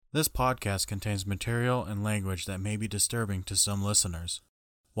This podcast contains material and language that may be disturbing to some listeners.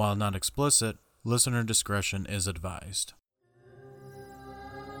 While not explicit, listener discretion is advised.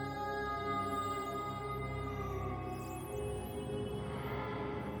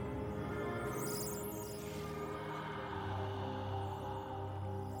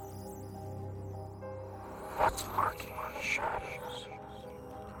 What's lurking in the shadows,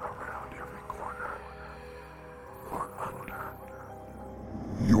 around every corner, or under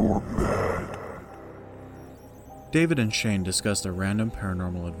your bed? David and Shane discuss their random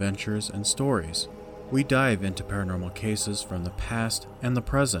paranormal adventures and stories. We dive into paranormal cases from the past and the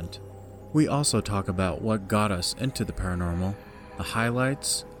present. We also talk about what got us into the paranormal, the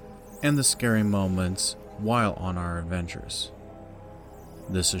highlights, and the scary moments while on our adventures.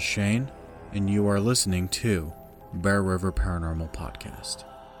 This is Shane, and you are listening to Bear River Paranormal Podcast.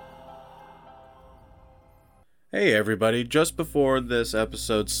 Hey everybody, just before this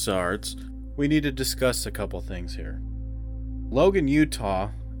episode starts, we need to discuss a couple things here. Logan, Utah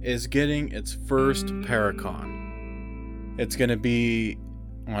is getting its first Paracon. It's going to be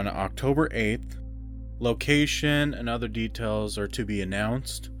on October 8th. Location and other details are to be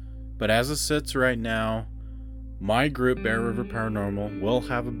announced, but as it sits right now, my group, Bear River Paranormal, will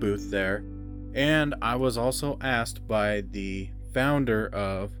have a booth there. And I was also asked by the founder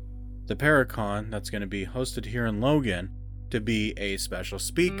of the Paracon that's going to be hosted here in Logan to be a special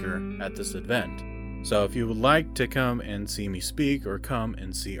speaker at this event. So if you would like to come and see me speak or come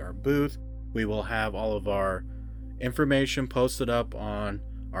and see our booth, we will have all of our information posted up on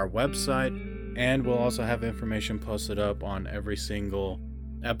our website, and we'll also have information posted up on every single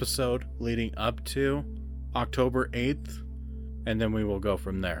episode leading up to October 8th, and then we will go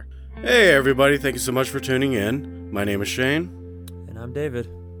from there. Hey everybody, thank you so much for tuning in. My name is Shane. And I'm David.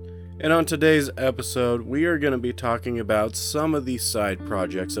 And on today's episode, we are going to be talking about some of these side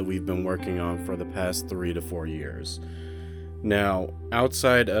projects that we've been working on for the past 3 to 4 years. Now,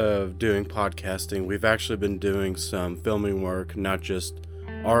 outside of doing podcasting, we've actually been doing some filming work, not just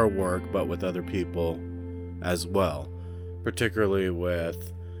our work, but with other people as well. Particularly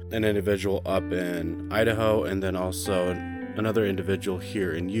with an individual up in Idaho, and then also another individual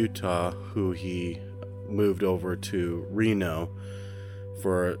here in Utah who he moved over to Reno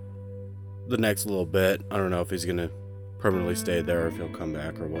for the next little bit. I don't know if he's going to permanently stay there or if he'll come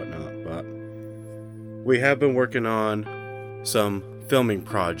back or whatnot, but we have been working on some filming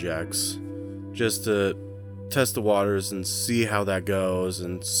projects just to test the waters and see how that goes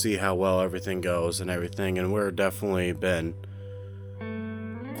and see how well everything goes and everything. And we're definitely been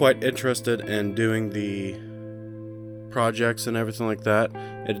quite interested in doing the projects and everything like that.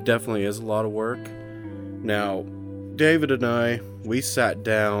 It definitely is a lot of work. Now, David and we sat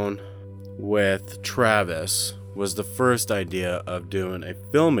down with Travis, was the first idea of doing a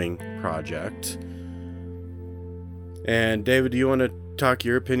filming project. And David, do you want to talk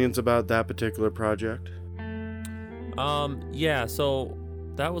your opinions about that particular project? Yeah, so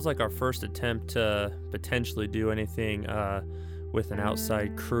that was like our first attempt to potentially do anything with an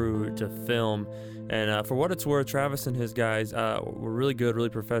outside crew to film. And for what it's worth, Travis and his guys were really good, really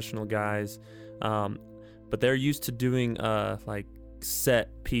professional guys. But they're used to doing like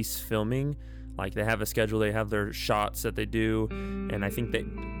set piece filming. Like they have a schedule, they have their shots that they do, and I think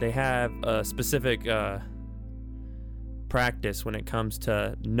they have a specific practice when it comes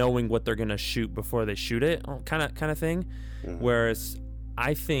to knowing what they're gonna shoot before they shoot it, kind of thing. Mm-hmm. Whereas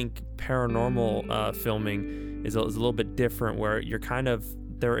I think paranormal filming is a little bit different, where you're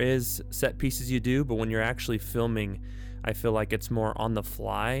there is set pieces you do, but when you're actually filming, I feel like it's more on the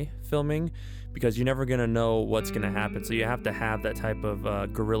fly filming, because you're never going to know what's going to happen. So you have to have that type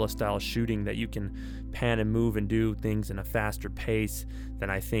of guerrilla style shooting that you can pan and move and do things in a faster pace than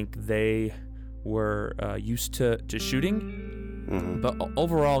I think they were used to shooting. Mm-hmm. But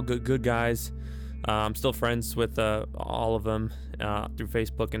overall, good guys. I'm still friends with all of them through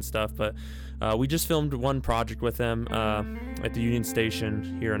Facebook and stuff, but we just filmed one project with them at the Union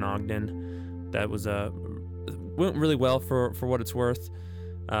Station here in Ogden. That was went really well for what it's worth.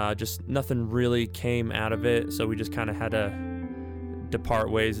 Just nothing really came out of it, so we just kind of had to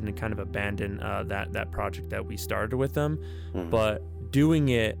depart ways and kind of abandon that project that we started with them. Mm-hmm. But doing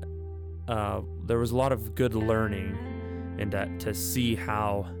it, there was a lot of good learning in that, to see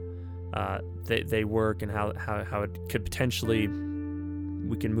how they work and how it could potentially,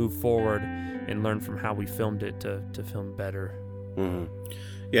 we can move forward and learn from how we filmed it to film better. Mm-hmm.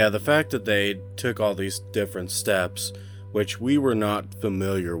 Yeah, the fact that they took all these different steps, which we were not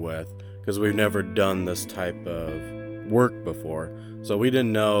familiar with because we've never done this type of work before. So we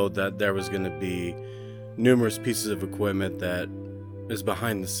didn't know that there was going to be numerous pieces of equipment that is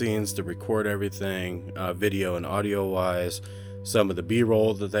behind the scenes to record everything, video and audio wise. Some of the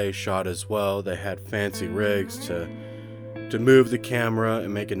B-roll that they shot as well. They had fancy rigs to move the camera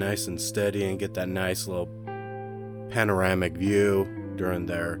and make it nice and steady and get that nice little panoramic view during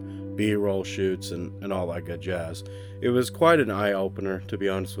their B-roll shoots and all that good jazz. It was quite an eye-opener, to be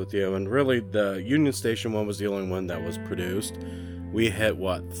honest with you, and really the Union Station one was the only one that was produced. We hit,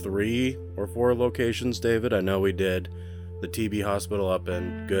 3 or 4 locations, David? I know we did the TB hospital up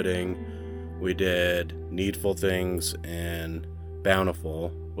in Gooding. We did Needful Things and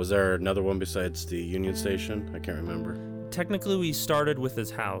Bountiful. Was there another one besides the Union Station? I can't remember. Technically, we started with his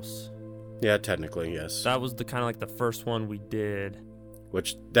house. Yeah, technically, yes. That was the kind of like the first one we did.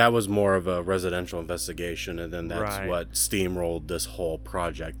 Which, that was more of a residential investigation, and then that's Right. what steamrolled this whole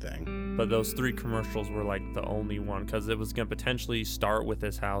project thing. But those 3 commercials were like the only one, because it was going to potentially start with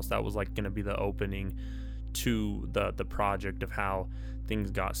his house. That was like going to be the opening to the project of how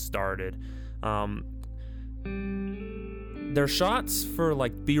things got started. Their shots for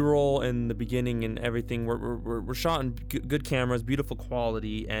like B-roll in the beginning and everything were shot in good cameras, beautiful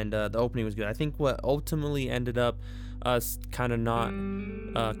quality, and the opening was good. I think what ultimately ended up us kind of not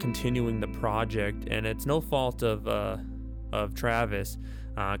continuing the project, and it's no fault of Travis,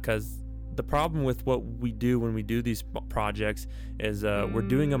 because the problem with what we do when we do these projects is we're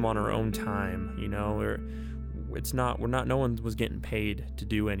doing them on our own time. You know, no one was getting paid to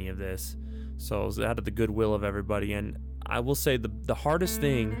do any of this, so it was out of the goodwill of everybody. And I will say the hardest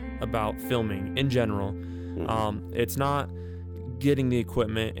thing about filming in general, it's not getting the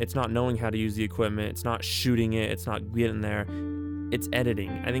equipment, it's not knowing how to use the equipment, it's not shooting it, it's not getting there, it's editing.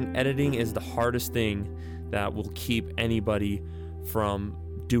 I think editing is the hardest thing that will keep anybody from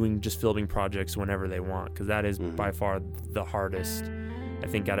doing just filming projects whenever they want, because that is by far the hardest, I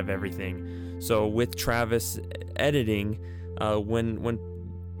think, out of everything. So with Travis editing, when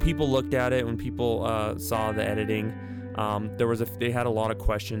people looked at it, when people saw the editing, they had a lot of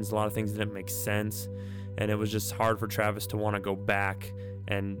questions, a lot of things didn't make sense, and it was just hard for Travis to want to go back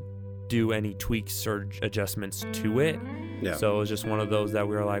and do any tweaks or adjustments to it. Yeah. So it was just one of those that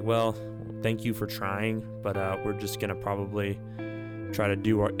we were like, well, thank you for trying, but we're just gonna probably try to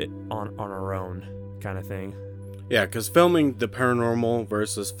do it on our own, kind of thing. Yeah, because filming the paranormal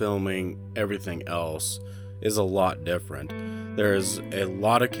versus filming everything else is a lot different. There's a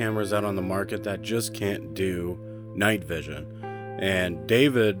lot of cameras out on the market that just can't do night vision. And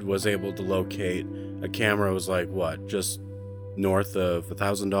David was able to locate a camera, was like, just north of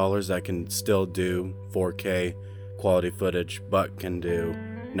 $1,000 that can still do 4K quality footage, but can do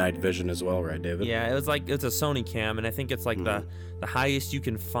night vision as well, right, David? Yeah, it's a Sony cam, and I think it's like the highest you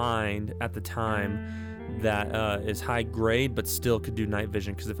can find at the time that is high grade but still could do night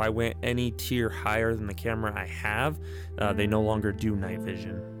vision, because if I went any tier higher than the camera I have, they no longer do night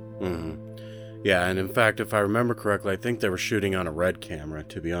vision. Yeah, and in fact, if I remember correctly, I think they were shooting on a red camera,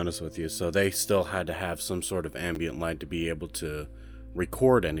 to be honest with you, so they still had to have some sort of ambient light to be able to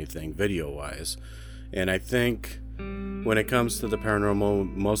record anything video-wise. And I think when it comes to the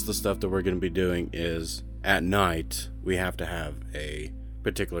paranormal, most of the stuff that we're going to be doing is at night. We have to have a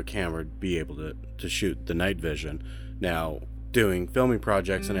particular camera to be able to shoot the night vision. Now, doing filming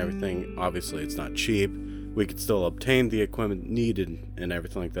projects and everything, obviously it's not cheap. We could still obtain the equipment needed and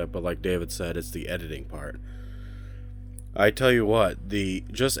everything like that, but like David said, it's the editing part. I tell you what,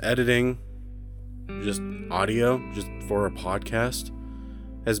 just editing, just audio, just for a podcast,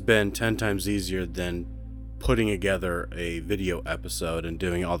 has been 10 times easier than putting together a video episode and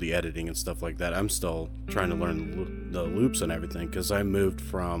doing all the editing and stuff like that. I'm still trying to learn the loops and everything, because I moved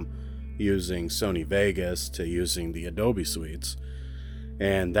from using Sony Vegas to using the Adobe suites,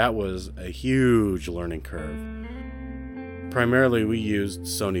 and that was a huge learning curve. Primarily we used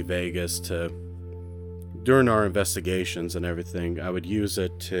Sony Vegas during our investigations and everything, I would use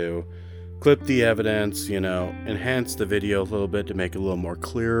it to clip the evidence, enhance the video a little bit to make it a little more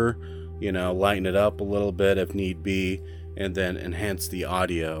clearer, lighten it up a little bit if need be, and then enhance the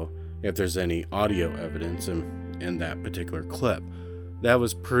audio if there's any audio evidence in that particular clip. That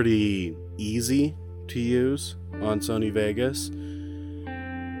was pretty easy to use on Sony Vegas.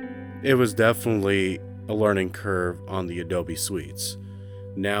 It was definitely a learning curve on the Adobe suites.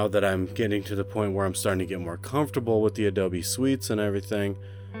 Now that I'm getting to the point where I'm starting to get more comfortable with the Adobe suites and everything,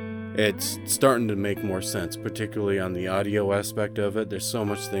 it's starting to make more sense, particularly on the audio aspect of it. There's so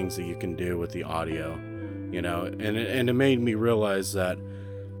much things that you can do with the audio, and it made me realize that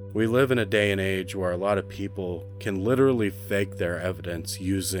we live in a day and age where a lot of people can literally fake their evidence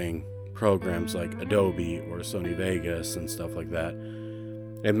using programs like Adobe or Sony Vegas and stuff like that.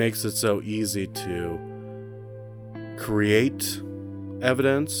 It makes it so easy to create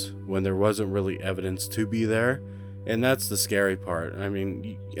evidence when there wasn't really evidence to be there. And that's the scary part. I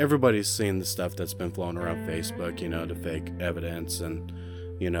mean, everybody's seen the stuff that's been flown around Facebook, the fake evidence and,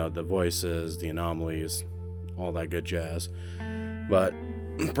 the voices, the anomalies, all that good jazz. But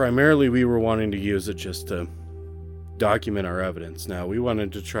primarily we were wanting to use it just to document our evidence. Now, we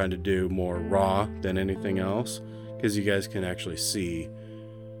wanted to try to do more raw than anything else, because you guys can actually see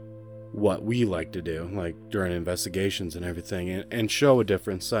what we like to do, like during investigations and everything, and show a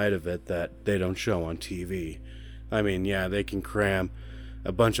different side of it that they don't show on TV. I mean, yeah, they can cram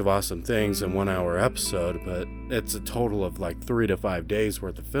a bunch of awesome things in 1 hour episode, but it's a total of like 3 to 5 days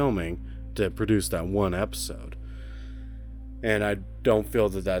worth of filming to produce that one episode. And I don't feel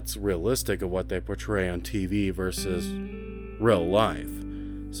that that's realistic of what they portray on TV versus real life.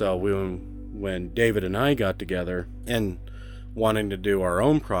 So when David and I got together and wanting to do our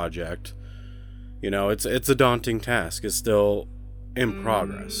own project, it's a daunting task. It's still in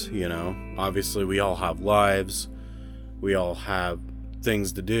progress, Obviously, we all have lives. We all have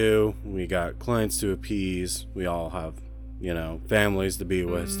things to do. We got clients to appease. We all have, families to be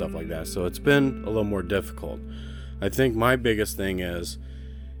with, stuff like that. So it's been a little more difficult. I think my biggest thing is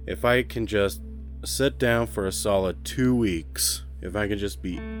if I can just sit down for a solid 2 weeks, if I can just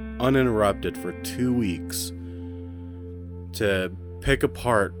be uninterrupted for 2 weeks to pick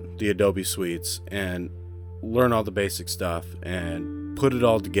apart the Adobe Suites and learn all the basic stuff and put it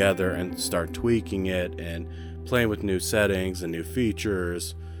all together and start tweaking it and playing with new settings and new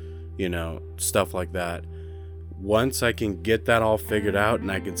features, stuff like that. Once I can get that all figured out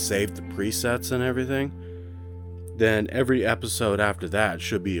and I can save the presets and everything, then every episode after that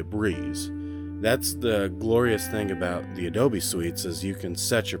should be a breeze. That's the glorious thing about the Adobe Suites, is you can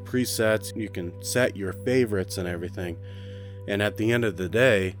set your presets, you can set your favorites and everything, and at the end of the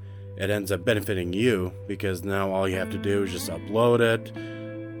day, it ends up benefiting you, because now all you have to do is just upload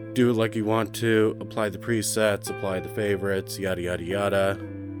it, do it like you want to, apply the presets, apply the favorites, yada yada yada,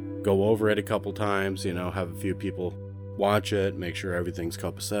 go over it a couple times, have a few people watch it, make sure everything's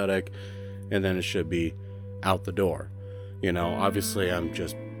copacetic, and then it should be out the door. Obviously I'm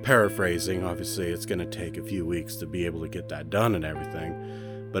just paraphrasing. Obviously it's going to take a few weeks to be able to get that done and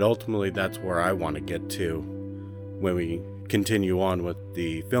everything, but ultimately that's where I want to get to when we continue on with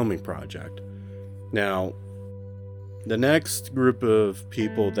the filming project. Now, the next group of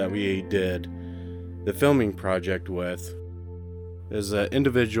people that we did the filming project with is an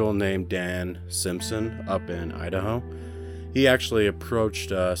individual named Dan Simpson up in Idaho. He actually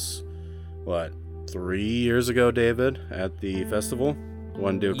approached us 3 years ago, David, at the festival.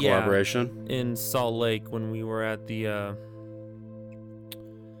 Want to do a collaboration? In Salt Lake, when we were at the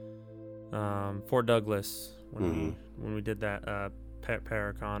Fort Douglas, when we did that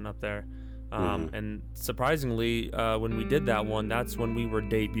Paracon up there. And surprisingly, when we did that one, that's when we were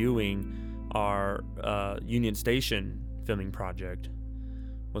debuting our Union Station filming project,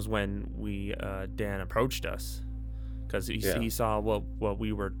 was when Dan approached us. Because he saw what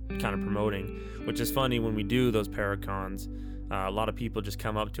we were kind of promoting, which is funny. When we do those Paracons, a lot of people just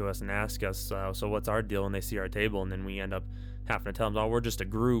come up to us and ask us, so what's our deal? And they see our table, and then we end up having to tell them, we're just a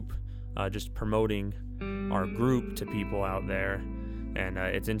group, just promoting our group to people out there. And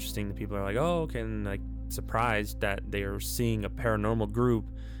it's interesting that people are like, oh, okay, and like surprised that they are seeing a paranormal group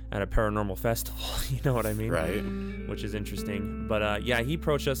at a paranormal festival. You know what I mean? Right. Which is interesting. But he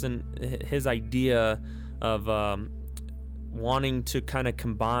approached us, and his idea of wanting to kind of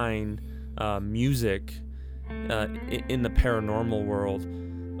combine music in the paranormal world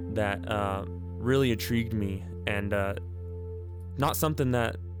that really intrigued me, and not something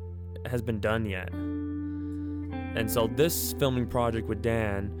that has been done yet. And so this filming project with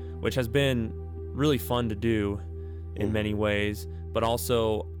Dan, which has been really fun to do in many ways, but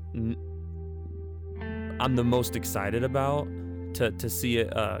also I'm the most excited about to see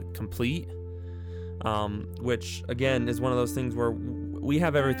it complete. Which again is one of those things where we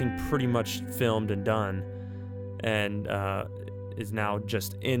have everything pretty much filmed and done, and is now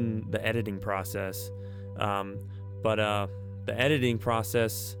just in the editing process. But the editing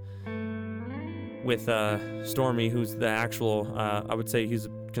process with Stormy, who's the actual, I would say he's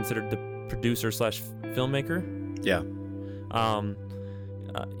considered the producer / filmmaker. Yeah.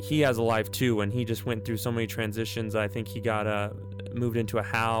 He has a life too, and he just went through so many transitions. I think he got moved into a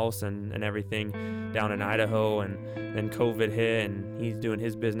house and everything down in Idaho, and then COVID hit, and he's doing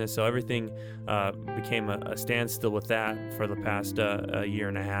his business, so everything became a standstill with that for the past a year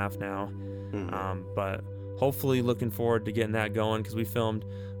and a half now. But hopefully looking forward to getting that going, because we filmed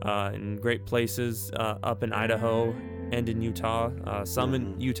in great places up in Idaho and in Utah, some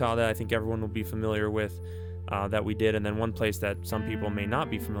in Utah that I think everyone will be familiar with. that we did, and then one place that some people may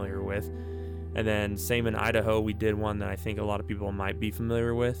not be familiar with. And then same in Idaho, we did one that I think a lot of people might be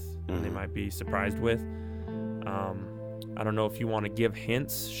familiar with, and they might be surprised with. I don't know if you want to give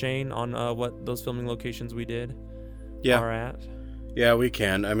hints, Shane, on what those filming locations we did are at. Yeah, we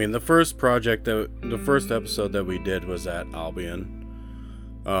can. I mean, the first episode that we did was at Albion.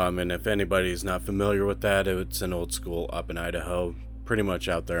 And if anybody's not familiar with that, it's an old school up in Idaho, pretty much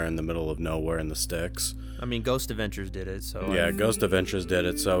out there in the middle of nowhere in the sticks. I mean, Ghost Adventures did it, so... Yeah, Ghost Adventures did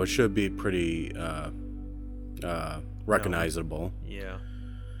it, so it should be pretty recognizable. Yeah.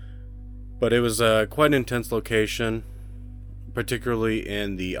 But it was quite an intense location, particularly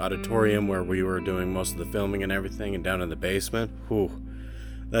in the auditorium where we were doing most of the filming and everything, and down in the basement. Whew,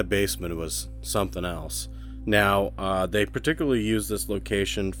 that basement was something else. Now, they particularly use this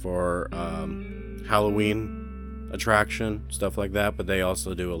location for Halloween attraction, stuff like that, but they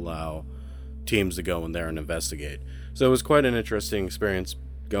also do allow teams to go in there and investigate. So it was quite an interesting experience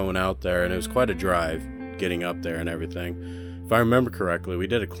going out there, and it was quite a drive getting up there and everything. If I remember correctly, we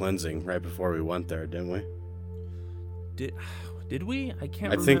did a cleansing right before we went there, didn't we? Did we? I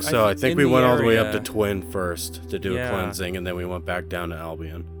can't remember. I think so. I think we went all the way up to Twin first to do a cleansing, and then we went back down to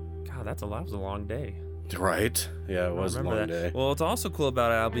Albion. God, that was a long day. Right. Yeah, it was a long day. Well, what's also cool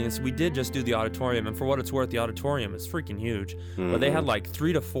about Albion is we did just do the auditorium, and for what it's worth, the auditorium is freaking huge. Mm-hmm. But they had like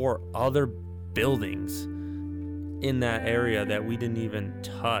 3 to 4 other buildings in that area that we didn't even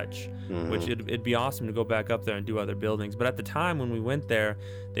touch, which it'd be awesome to go back up there and do other buildings. But at the time when we went there,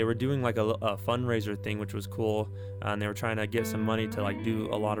 they were doing like a fundraiser thing, which was cool, and they were trying to get some money to like do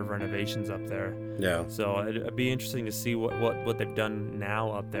a lot of renovations up there. Yeah. So it'd be interesting to see what they've done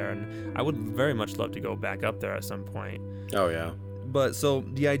now up there, and I would very much love to go back up there at some point. Oh yeah. But so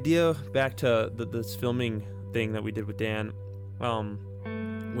the idea back to this filming thing that we did with Dan,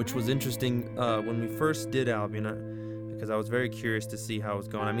 which was interesting when we first did Albion, because I was very curious to see how it was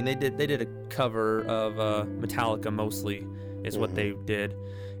going. I mean, they did a cover of Metallica mostly is what they did,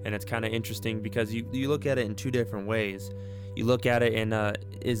 and it's kind of interesting because you look at it in 2 different ways. You look at it in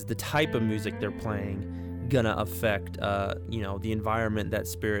is the type of music they're playing gonna affect the environment that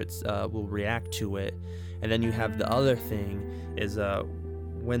spirits will react to it, and then you have the other thing is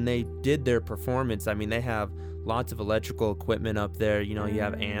when they did their performance. I mean, they have lots of electrical equipment up there. You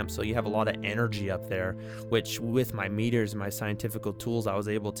have amps, so you have a lot of energy up there, which with my meters and my scientific tools, I was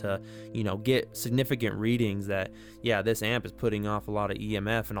able to, get significant readings that, yeah, this amp is putting off a lot of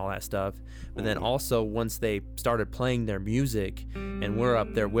EMF and all that stuff. But then also once they started playing their music and we're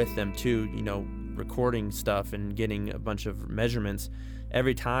up there with them too, recording stuff and getting a bunch of measurements,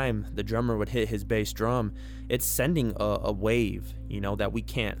 every time the drummer would hit his bass drum, it's sending a wave, that we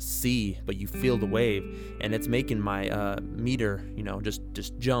can't see, but you feel the wave, and it's making my meter,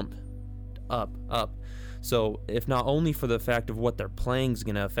 just jump up. So if not only for the fact of what they're playing is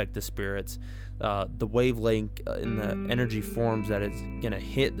going to affect the spirits, the wavelength in the energy forms that it's going to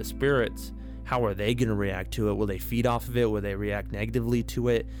hit the spirits, how are they going to react to it? Will they feed off of it? Will they react negatively to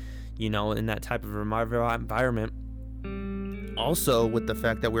it? In that type of environment. Also, with the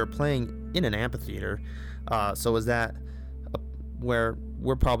fact that we're playing in an amphitheater, so is that where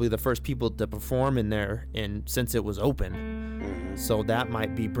we're probably the first people to perform in there, and since it was open, so that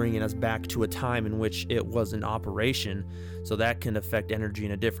might be bringing us back to a time in which it was in operation, so that can affect energy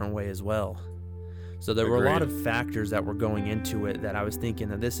in a different way as well. So there were a lot of factors that were going into it that I was thinking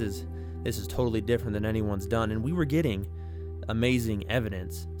that this is totally different than anyone's done, and we were getting amazing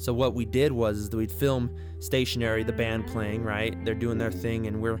evidence. So what we did was we'd film stationary, the band playing, right? They're doing their thing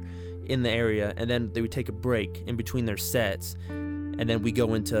and we're in the area, and then they would take a break in between their sets, and then we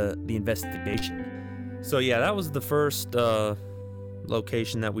go into the investigation. So yeah, that was the first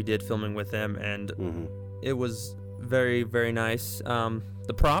location that we did filming with them, and it was very, very nice.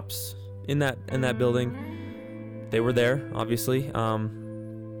 The props in that building, they were there, obviously. And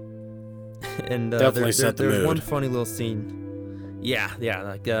definitely set the mood. There's one funny little scene. Yeah,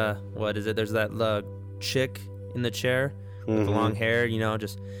 like what is it? There's that chick in the chair with the long hair,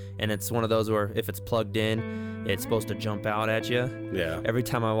 and it's one of those where if it's plugged in, it's supposed to jump out at you. Yeah. Every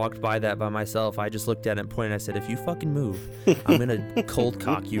time I walked by that by myself, I just looked at it and pointed. I said, "If you fucking move, I'm gonna cold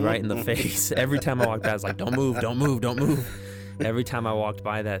cock you right in the face." Every time I walked by, I was like, "Don't move, don't move, don't move." Every time I walked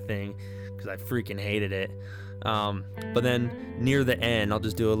by that thing, because I freaking hated it. But then near the end, I'll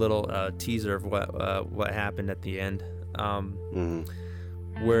just do a little teaser of what happened at the end.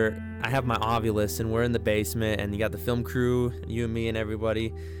 Where I have my Ovilus and we're in the basement, and you got the film crew, you and me and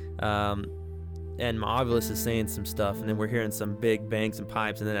everybody, and my Ovilus is saying some stuff, and then we're hearing some big bangs and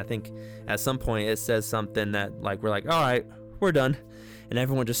pipes, and then I think at some point it says something that we're like, all right, we're done, and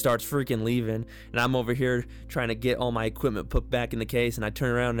everyone just starts freaking leaving, and I'm over here trying to get all my equipment put back in the case, and I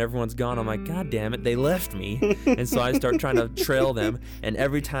turn around and everyone's gone. I'm like, God damn it, they left me. And so I start trying to trail them, and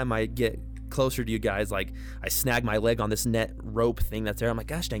every time I get closer to you guys, like I snag my leg on this net rope thing that's there. I'm like,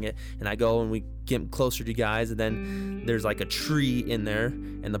 gosh dang it. And I go and we get closer to you guys, and then there's like a tree in there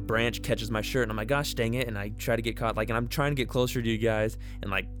and the branch catches my shirt, and I'm like, gosh dang it. And I try to get caught, like, and I'm trying to get closer to you guys, and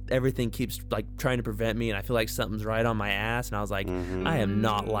like everything keeps like trying to prevent me, and I feel like something's right on my ass, and I was like, I am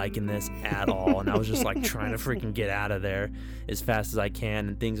not liking this at all. And I was just like trying to freaking get out of there as fast as I can,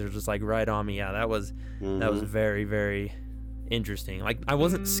 and things are just like right on me. Yeah, that was very, very interesting. Like, I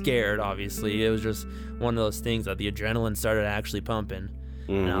wasn't scared, obviously. It was just one of those things that the adrenaline started actually pumping,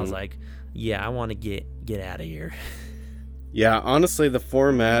 and I was like, yeah, I want to get out of here. Yeah, honestly, the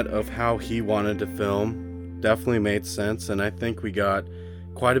format of how he wanted to film definitely made sense, and I think we got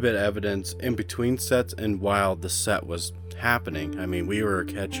quite a bit of evidence in between sets and while the set was happening. I mean, we were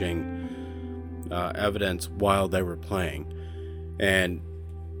catching evidence while they were playing, and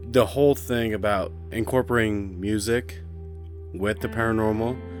the whole thing about incorporating music with the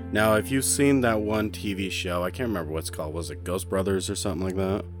paranormal. Now, if you've seen that one TV show, I can't remember what it's called. Was it Ghost Brothers or something like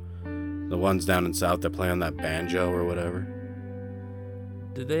that? The ones down in South that play on that banjo or whatever.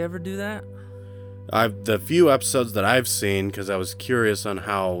 Did they ever do that? The few episodes that I've seen, because I was curious on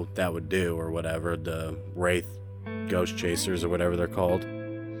how that would do or whatever, the Wraith Ghost Chasers or whatever they're called.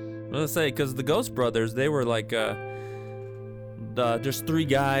 Let's say, because the Ghost Brothers, they were like just three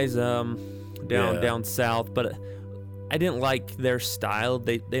guys down south, but I didn't like their style.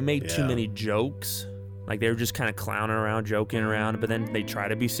 They made too many jokes. Like, they were just kind of clowning around, joking around, but then they try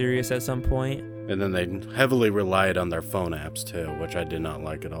to be serious at some point. And then they heavily relied on their phone apps too, which I did not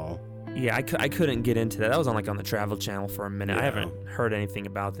like at all. Yeah, I couldn't get into that. That was on the Travel Channel for a minute. Yeah. I haven't heard anything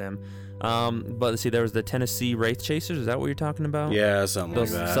about them. But let's see, there was the Tennessee Wraith Chasers. Is that what you're talking about? Yeah, something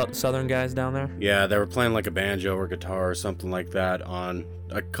Those like that. Southern guys down there? Yeah, they were playing like a banjo or guitar or something like that on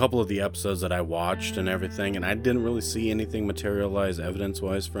a couple of the episodes that I watched and everything, and I didn't really see anything materialize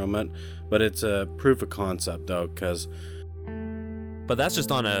evidence-wise from it, but it's a proof of concept, though, because... But that's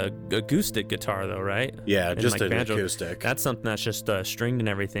just on a acoustic guitar, though, right? Yeah, And just like an banjo, acoustic. That's something that's just stringed and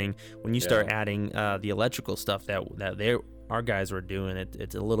everything. When you start adding the electrical stuff that our guys were doing,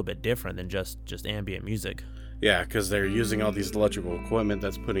 it's a little bit different than just ambient music. Yeah, because they're using all these electrical equipment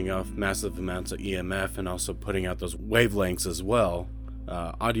that's putting off massive amounts of EMF and also putting out those wavelengths as well,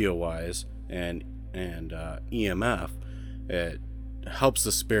 audio-wise, and EMF. It helps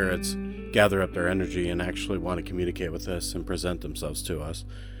the spirits gather up their energy and actually want to communicate with us and present themselves to us.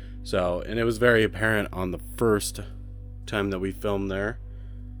 So, and it was very apparent on the first time that we filmed there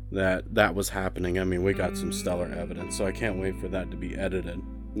that was happening. I mean, we got some stellar evidence, so I can't wait for that to be edited.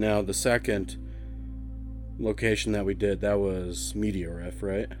 Now, the second location that we did, that was Media Riff,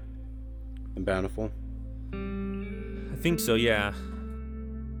 right? In Bountiful? I think so, yeah.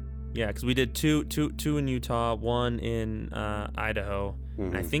 Yeah, because we did two in Utah, one in Idaho.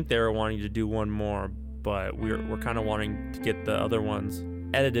 And I think they were wanting to do one more, but we're kind of wanting to get the other ones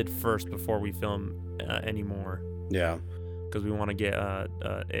edited first before we film any more. Yeah. Because we want to get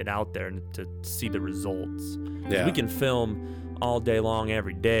it out there to see the results. Yeah. We can film all day long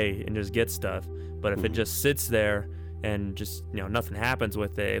every day and just get stuff, but if it just sits there and just nothing happens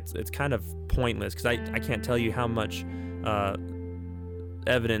with it, it's kind of pointless. Because I can't tell you how much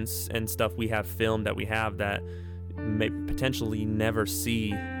evidence and stuff we have filmed that may potentially never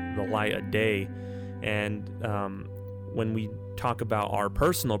see the light of day. And when we talk about our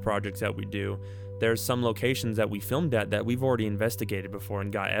personal projects that we do, there's some locations that we filmed at that we've already investigated before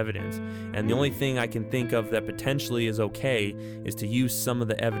and got evidence. And the only thing I can think of that potentially is okay is to use some of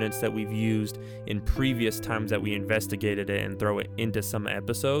the evidence that we've used in previous times that we investigated it and throw it into some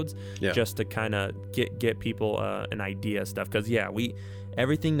episodes, just to kind of get people an idea of stuff. Because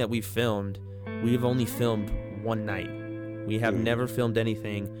everything that we filmed, we've only filmed one night. We have never filmed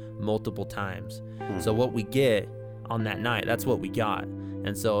anything multiple times. So what we get on that night, that's what we got.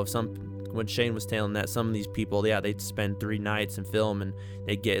 And so when Shane was telling that some of these people, they'd spend 3 nights and film, and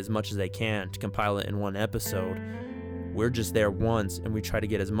they'd get as much as they can to compile it in one episode. We're just there once, and we try to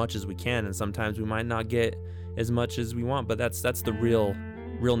get as much as we can, and sometimes we might not get as much as we want, but that's the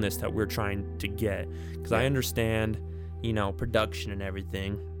realness that we're trying to get. Because I understand, production and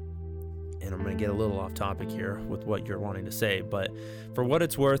everything, and I'm going to get a little off topic here with what you're wanting to say, but for what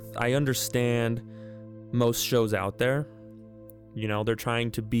it's worth, I understand most shows out there, they're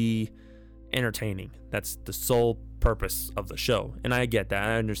trying to be entertaining. That's the sole purpose of the show, and I get that.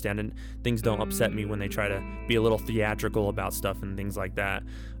 I understand, and things don't upset me when they try to be a little theatrical about stuff and things like that.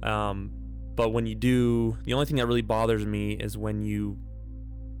 But when you do, the only thing that really bothers me is when you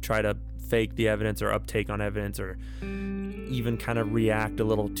try to fake the evidence or uptake on evidence, or even kind of react a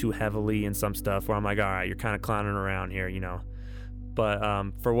little too heavily in some stuff where I'm like, all right, you're kind of clowning around here,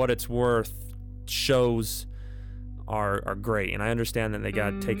 But for what it's worth, shows are great, and I understand that they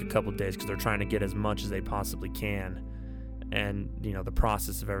got to take a couple days because they're trying to get as much as they possibly can, and the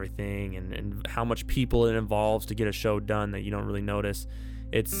process of everything and how much people it involves to get a show done that you don't really notice.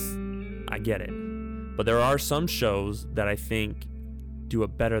 I get it, but there are some shows that I think do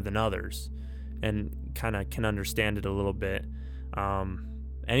it better than others, and kind of can understand it a little bit.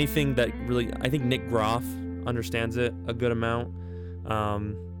 Anything that really, I think Nick Groff understands it a good amount.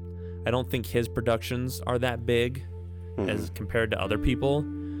 I don't think his productions are that big as compared to other people,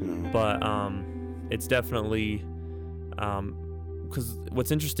 but it's definitely because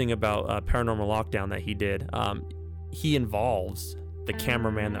what's interesting about Paranormal Lockdown that he did, he involves the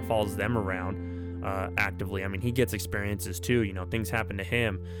cameraman that follows them around actively. I mean, he gets experiences too, things happen to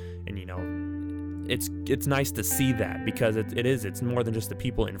him, and it's nice to see that, because it's more than just the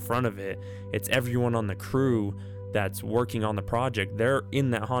people in front of it. It's everyone on the crew that's working on the project. They're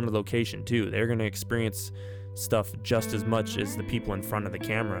in that haunted location too. They're going to experience stuff just as much as the people in front of the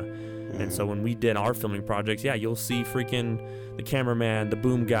camera. And so when we did our filming projects, you'll see freaking the cameraman, the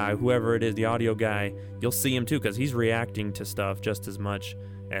boom guy, whoever it is, the audio guy, you'll see him too, because he's reacting to stuff just as much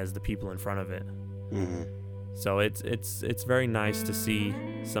as the people in front of it. So it's very nice to see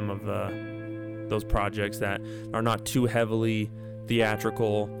some of those projects that are not too heavily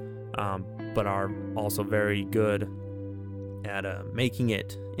theatrical, but are also very good at making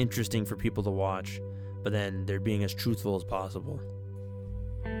it interesting for people to watch, but then they're being as truthful as possible.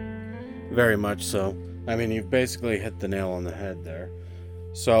 Very much so. I mean, you've basically hit the nail on the head there.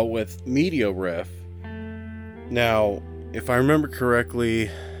 So with Media Riff, now, if I remember correctly,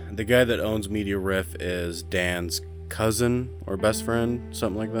 the guy that owns Media Riff is Dan's cousin or best friend,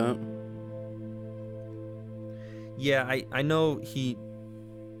 something like that. Yeah, I know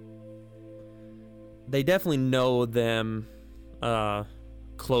they definitely know them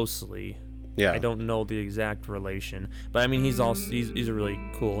closely. Yeah. I don't know the exact relation, but I mean, he's a really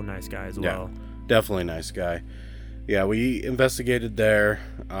cool, nice guy as well. Definitely nice guy. Yeah, we investigated there.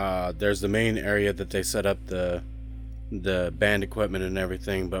 There's the main area that they set up the band equipment and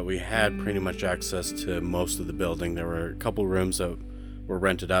everything, but we had pretty much access to most of the building. There were a couple rooms that were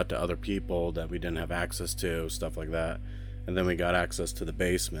rented out to other people that we didn't have access to, stuff like that. And then we got access to the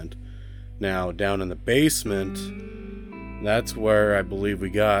basement. Now, down in the basement, that's where I believe we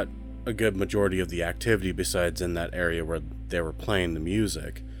got a good majority of the activity, besides in that area where they were playing the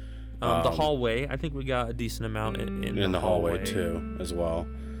music. The hallway, I think we got a decent amount in the hallway too, as well.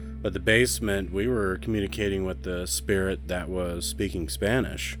 But the basement, we were communicating with the spirit that was speaking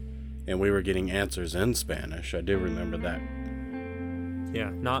Spanish, and we were getting answers in Spanish. I do remember that. Yeah,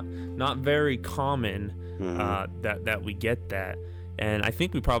 not very common that we get that. And I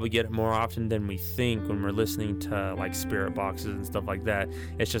think we probably get it more often than we think when we're listening to like spirit boxes and stuff like that.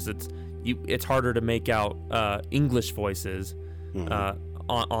 It's just it's harder to make out English voices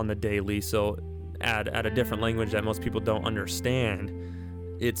on the daily. So at a different language that most people don't understand,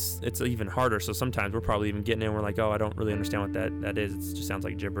 it's even harder. So sometimes we're probably even getting in, we're like, oh, I don't really understand what that is. It just sounds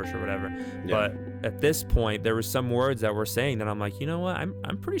like gibberish or whatever. Yeah. But at this point, there were some words that we're saying that I'm like, you know what?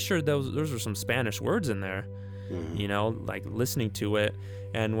 I'm pretty sure those are some Spanish words in there. Like listening to it.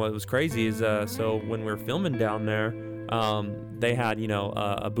 And what was crazy is so when we were filming down there, they had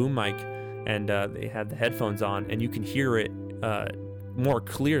a boom mic, and they had the headphones on, and you can hear it more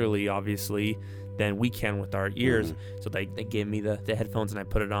clearly, obviously, than we can with our ears. So they gave me the headphones, and I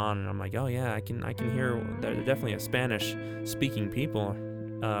put it on, and I'm like, oh yeah, I can hear. There definitely a Spanish speaking people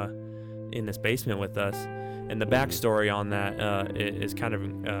in this basement with us. And the backstory on that is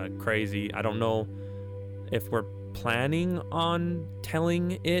kind of crazy. I don't know if we're planning on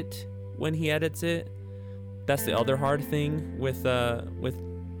telling it when he edits it. That's the other hard thing with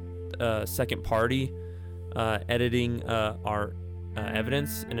second party editing our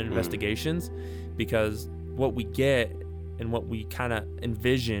evidence and investigations, because what we get and what we kind of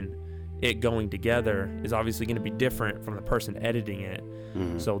envision it going together is obviously going to be different from the person editing it.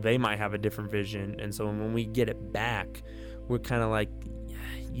 So they might have a different vision, and so when we get it back, we're kind of like,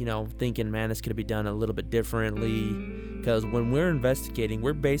 thinking, man, this could be done a little bit differently. Because when we're investigating,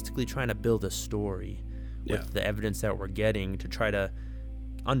 we're basically trying to build a story with the evidence that we're getting to try to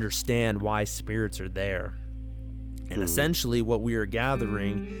understand why spirits are there. And essentially what we are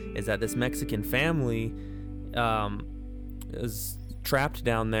gathering is that this Mexican family is trapped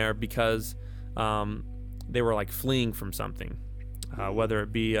down there because they were like fleeing from something. Whether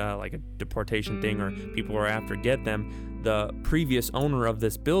it be like a deportation thing or people were after get them, the previous owner of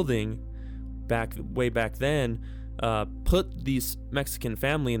this building way back then put these Mexican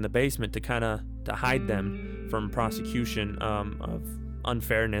family in the basement to hide them from prosecution of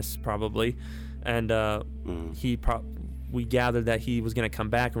unfairness probably, and we gathered that he was going to come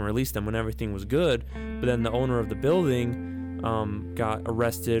back and release them when everything was good, but then the owner of the building got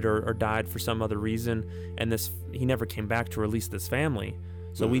arrested or died for some other reason, and he never came back to release this family.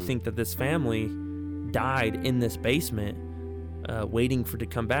 So we think that this family died in this basement waiting to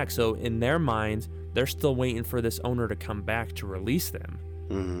come back. So in their minds, they're still waiting for this owner to come back to release them.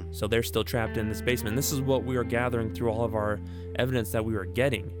 So they're still trapped in this basement. This is what we are gathering through all of our evidence that we were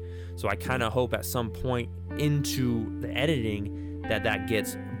getting. So I kind of hope at some point into the editing that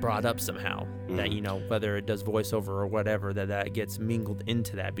gets brought up somehow, that, whether it does voiceover or whatever, that gets mingled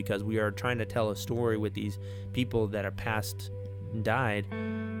into that, because we are trying to tell a story with these people that are passed and died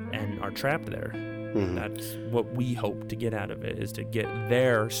and are trapped there. That's what we hope to get out of it, is to get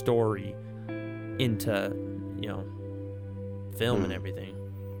their story into, film and everything.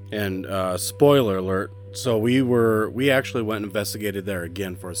 And spoiler alert, so we actually went and investigated there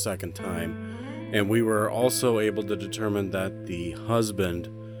again for a second time, and we were also able to determine that the husband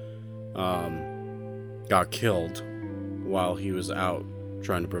got killed while he was out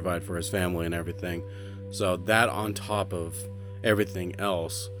trying to provide for his family and everything. So that, on top of everything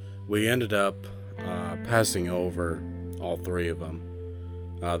else, we ended up passing over all three of them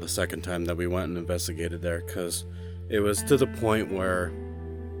the second time that we went and investigated there, because it was to the point where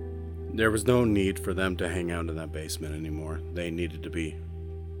there was no need for them to hang out in that basement anymore. They needed to be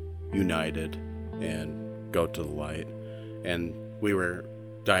united and go to the light. And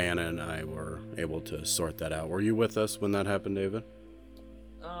Diana and I were able to sort that out. Were you with us when that happened, David?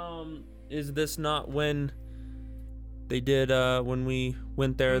 Is this not when they did, when we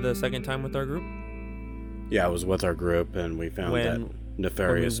went there the second time with our group? Yeah, it was with our group, and we found that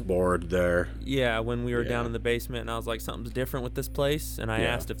nefarious board there. Yeah, when we were down in the basement, and I was like, something's different with this place, and I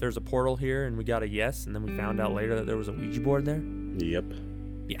asked if there's a portal here, and we got a yes, and then we found out later that there was a Ouija board there. Yep.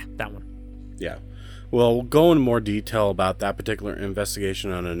 Yeah, that one. Yeah. Well, we'll go into more detail about that particular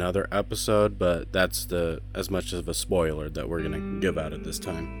investigation on another episode, but that's as much of a spoiler that we're going to give out at this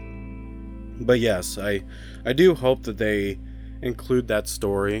time. But yes, I do hope that they include that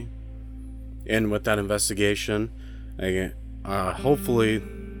story in with that investigation. Hopefully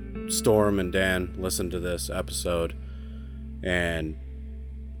Storm and Dan listen to this episode and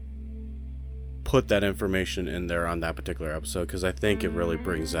put that information in there on that particular episode, because I think it really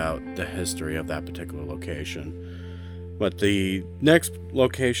brings out the history of that particular location. But the next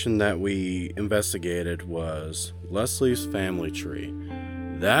location that we investigated was Leslie's family tree.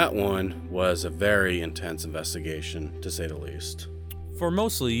 That one was a very intense investigation, to say the least. For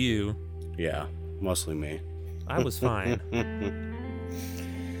mostly you. Yeah, mostly me. I was fine.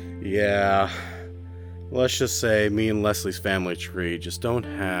 Yeah. Let's just say me and Leslie's family tree just don't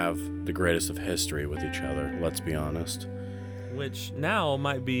have the greatest of history with each other, let's be honest. Which now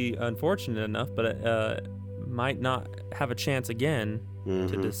might be unfortunate enough, but might not have a chance again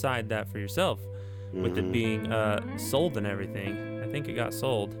to decide that for yourself. With it being sold and everything. I think it got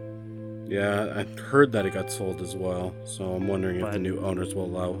sold. Yeah, I heard that it got sold as well, so I'm wondering if the new owners will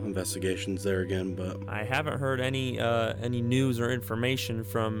allow investigations there again, but I haven't heard any news or information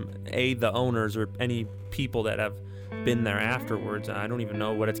from the owners or any people that have been there afterwards. I don't even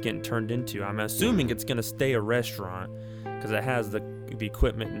know what it's getting turned into. I'm assuming it's going to stay a restaurant, because it has the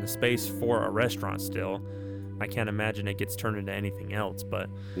equipment and the space for a restaurant still. I can't imagine it gets turned into anything else, but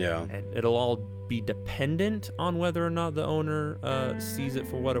yeah, it'll all be dependent on whether or not the owner sees it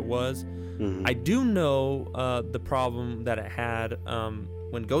for what it was. I do know the problem that it had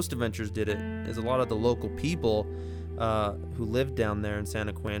when Ghost Adventures did it is a lot of the local people who lived down there in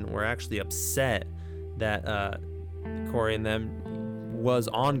Santa Quinn were actually upset that Corey and them was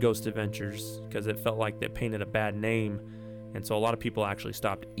on Ghost Adventures, because it felt like they painted a bad name, and so a lot of people actually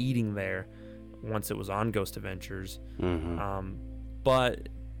stopped eating there once it was on Ghost Adventures. But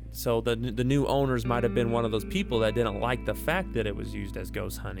so the new owners might have been one of those people that didn't like the fact that it was used as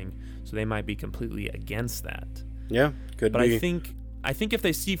ghost hunting, so they might be completely against that. Yeah, could but be. I think if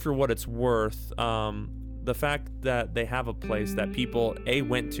they see for what it's worth, the fact that they have a place that people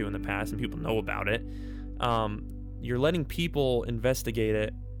went to in the past and people know about it, you're letting people investigate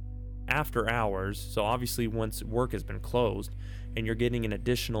it after hours. So obviously once work has been closed, and you're getting an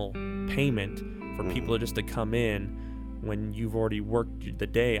additional payment for people just to come in when you've already worked the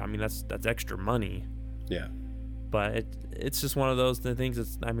day. I mean, that's extra money. Yeah. But it's just one of those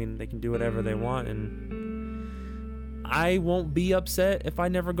things. They can do whatever they want, and I won't be upset if I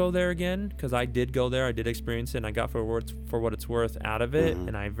never go there again, because I did go there, I did experience it, and I got for what it's worth out of it,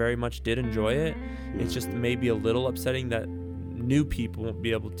 and I very much did enjoy it. It's just maybe a little upsetting that new people won't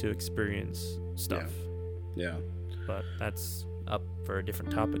be able to experience stuff. Yeah. But that's up for a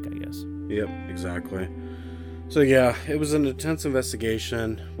different topic, I guess. Yep, exactly. So yeah, it was an intense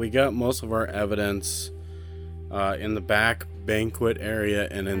investigation. We got most of our evidence in the back banquet area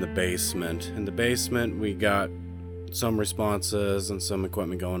and in the basement. In the basement, we got some responses and some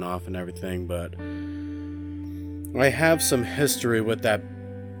equipment going off and everything, but I have some history with that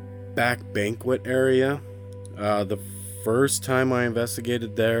back banquet area. The first time I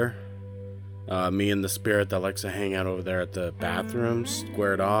investigated there, me and the spirit that likes to hang out over there at the bathroom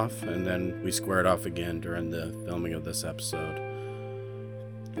squared off, and then we squared off again during the filming of this episode.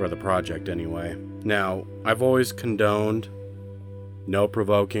 For the project, anyway. Now, I've always condoned no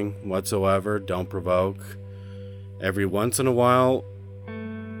provoking whatsoever. Don't provoke. Every once in a while,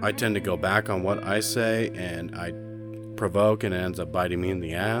 I tend to go back on what I say, and I provoke, and it ends up biting me in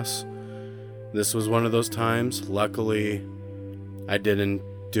the ass. This was one of those times. Luckily, I didn't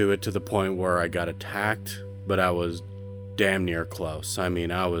do it to the point where I got attacked, but I was damn near close. I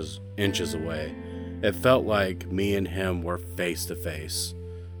mean, I was inches away. It felt like me and him were face to face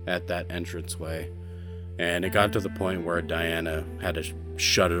at that entranceway, and it got to the point where Diana had to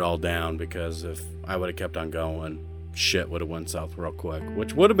shut it all down, because if I would have kept on going, shit would have went south real quick,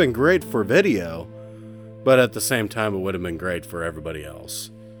 which would have been great for video, but at the same time it would have been great for everybody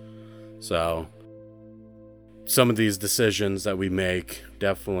else. So some of these decisions that we make,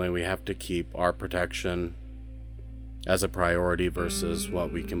 definitely we have to keep our protection as a priority versus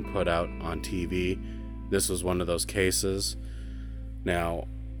what we can put out on TV. This was one of those cases. Now,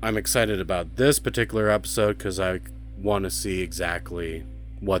 I'm excited about this particular episode because I want to see exactly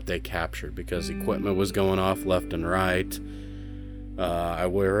what they captured, because equipment was going off left and right. I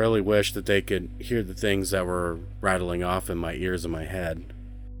really wish that they could hear the things that were rattling off in my ears and my head,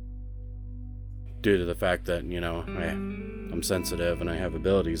 due to the fact that, you know, I'm sensitive and I have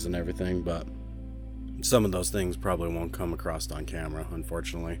abilities and everything, but some of those things probably won't come across on camera,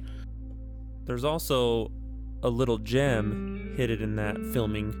 unfortunately. There's also a little gem hidden in that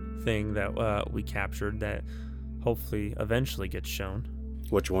filming thing that we captured that hopefully eventually gets shown.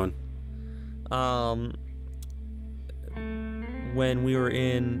 Which one? When we were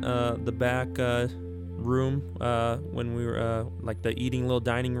in the back room, when we were like the eating little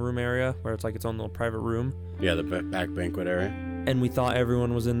dining room area where it's like its own little private room. Yeah, the back banquet area. And we thought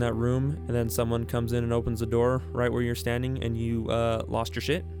everyone was in that room, and then someone comes in and opens the door right where you're standing, and you lost your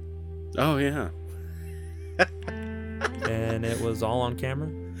shit. Oh yeah. And it was all on camera.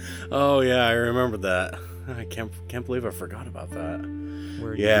 Oh yeah, I remember that. I can't believe I forgot about that.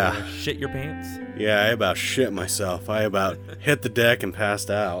 Where yeah. You shit your pants. Yeah, I about shit myself. I about hit the deck and passed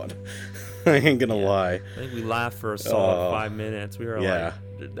out. I ain't gonna lie. I think we laughed for a solid 5 minutes. We were like,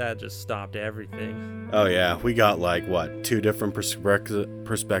 that just stopped everything. Oh yeah, we got like what, 2 different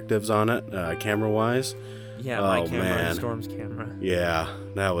perspectives on it, camera wise. Yeah, my camera and Storm's camera. Yeah,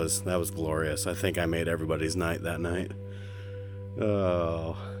 that was glorious. I think I made everybody's night that night.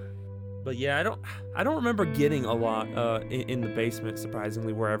 Oh. But yeah, I don't remember getting a lot in the basement,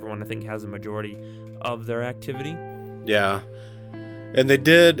 surprisingly, where everyone I think has a majority of their activity. Yeah, and they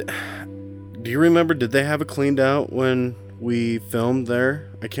did. Do you remember? Did they have it cleaned out when we filmed there?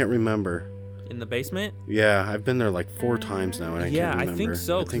 I can't remember. In the basement? Yeah, I've been there like 4 times now, and I can't remember. I think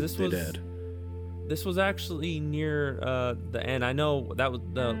so. I think they did. This was actually near the end. I know that was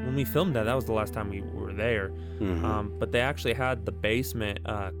when we filmed that was the last time we were there. Mm-hmm. But they actually had the basement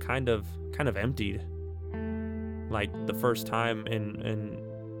kind of emptied. Like the first time and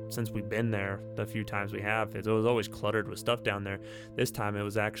since we've been there, the few times we have, it was always cluttered with stuff down there. This time it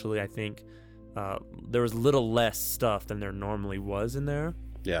was actually, I think, there was a little less stuff than there normally was in there.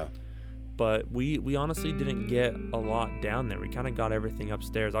 Yeah. But we honestly didn't get a lot down there. We kind of got everything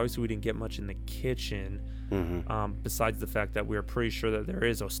upstairs. Obviously, we didn't get much in the kitchen, besides the fact that we were pretty sure that there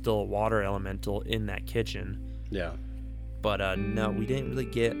is still a water elemental in that kitchen. Yeah. But no, we didn't really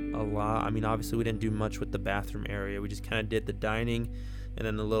get a lot. I mean, obviously, we didn't do much with the bathroom area. We just kind of did the dining and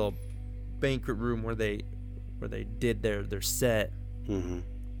then the little banquet room where they did their set. Mm-hmm.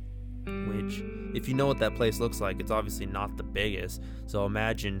 Which, if you know what that place looks like, it's obviously not the biggest. So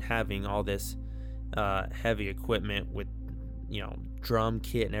imagine having all this heavy equipment with, drum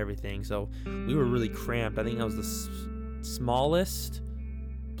kit and everything. So we were really cramped. I think that was the smallest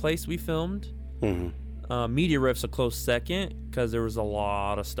place we filmed. Mm-hmm. Media Rift's a close second because there was a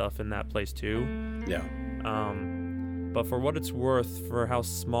lot of stuff in that place too. Yeah. But for what it's worth, for how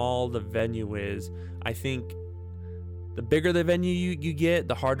small the venue is, I think the bigger the venue you get,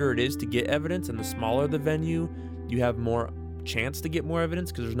 the harder it is to get evidence, and the smaller the venue, you have more chance to get more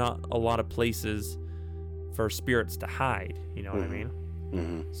evidence because there's not a lot of places for spirits to hide. You know what I mean?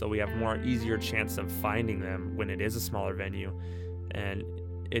 Mm-hmm. So we have easier chance of finding them when it is a smaller venue. And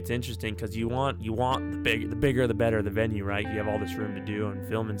it's interesting because you want the bigger the better the venue, right? You have all this room to do and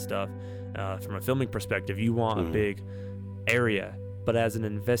film and stuff. From a filming perspective, you want a big area, but as an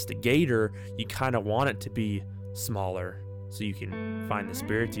investigator, you kind of want it to be smaller so you can find the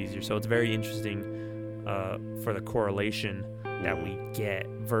spirits easier. So it's very interesting for the correlation that we get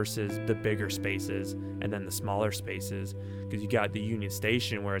versus the bigger spaces and then the smaller spaces, because you got the Union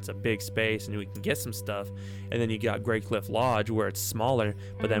Station where it's a big space and we can get some stuff, and then you got Grey Cliff Lodge where it's smaller,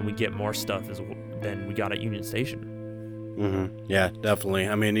 but then we get more stuff than we got at Union Station. Mm-hmm. Yeah, definitely.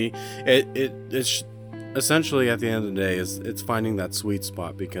 I mean, it's essentially, at the end of the day, it's finding that sweet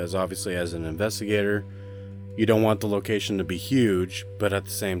spot, because obviously as an investigator, you don't want the location to be huge, but at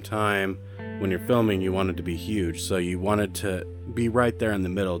the same time, when you're filming, you want it to be huge. So you want it to be right there in the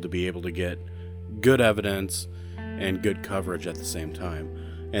middle to be able to get good evidence and good coverage at the same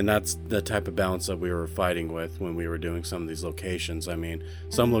time. And that's the type of balance that we were fighting with when we were doing some of these locations. I mean,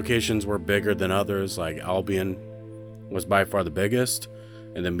 some locations were bigger than others, like Albion was by far the biggest,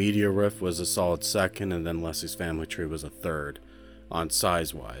 and the Media Rift was a solid second, and then Leslie's Family Tree was a third on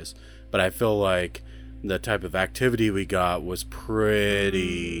size-wise. But I feel like the type of activity we got was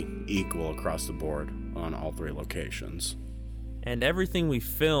pretty equal across the board on all three locations. And everything we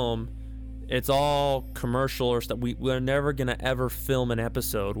film, it's all commercial or stuff. We're never going to ever film an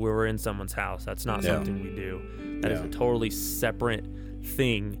episode where we're in someone's house. That's not something we do. That is a totally separate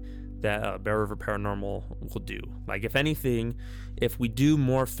thing that Bear River Paranormal will do. Like, if anything, if we do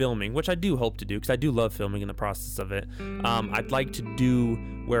more filming, which I do hope to do, because I do love filming in the process of it, I'd like to do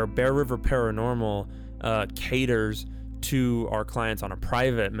where Bear River Paranormal caters to our clients on a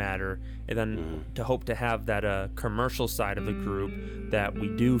private matter, and then to hope to have that commercial side of the group that we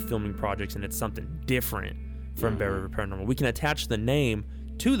do filming projects, and it's something different from Bear River Paranormal. We can attach the name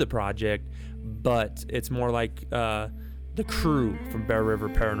to the project, but it's more like the crew from Bear River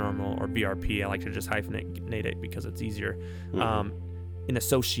Paranormal, or BRP. I like to just hyphenate it because it's easier. In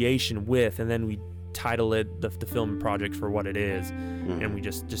association with, and then we title it the film project for what it is, and we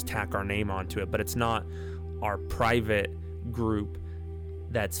just tack our name onto it. But it's not our private group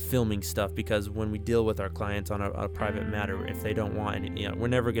that's filming stuff, because when we deal with our clients on a private matter, if they don't want any, we're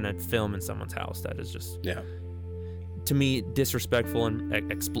never gonna film in someone's house. That is just to me disrespectful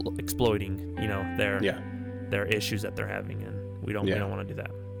and exploiting their issues that they're having, and we don't want to do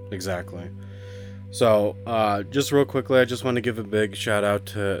that. Exactly. So just real quickly, I just want to give a big shout out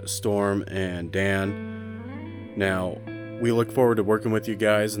to Storm and Dan. Now, we look forward to working with you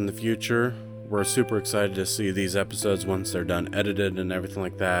guys in the future. We're super excited to see these episodes once they're done edited and everything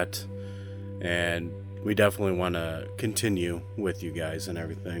like that, and we definitely want to continue with you guys and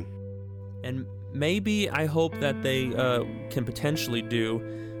everything. And maybe I hope that they can potentially do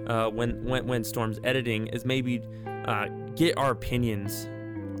when Storm's editing is maybe get our opinions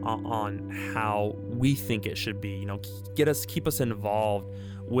on how we think it should be. Keep us involved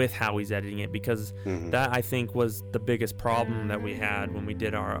with how he's editing it, because that, I think, was the biggest problem that we had when we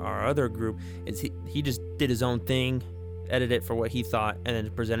did our other group, is he just did his own thing, edited it for what he thought, and then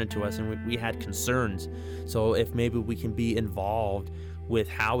presented to us, and we had concerns. So if maybe we can be involved with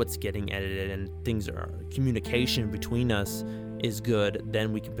how it's getting edited, and communication between us is good,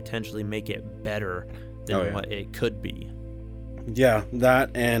 then we can potentially make it better than what it could be. Yeah, that,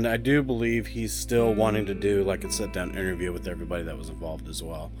 and I do believe he's still wanting to do like a sit-down interview with everybody that was involved as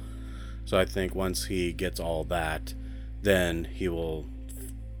well. So I think once he gets all that, then he will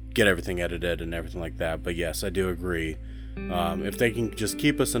get everything edited and everything like that. But yes, I do agree. If they can just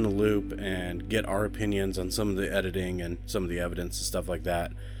keep us in the loop and get our opinions on some of the editing and some of the evidence and stuff like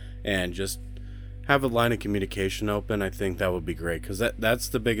that, and just have a line of communication open, I think that would be great, because that's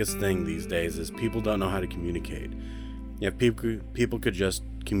the biggest thing these days, is people don't know how to communicate. If people could just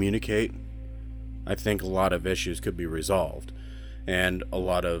communicate, I think a lot of issues could be resolved, and a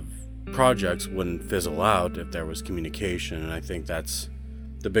lot of projects wouldn't fizzle out if there was communication. And I think that's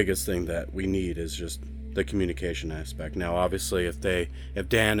the biggest thing that we need, is just the communication aspect. Now, obviously, if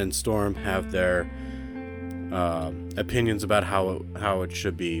Dan and Storm have their opinions about how it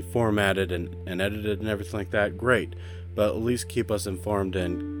should be formatted and edited and everything like that, great. But at least keep us informed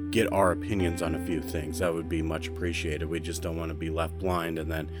and get our opinions on a few things. That would be much appreciated. We just don't want to be left blind and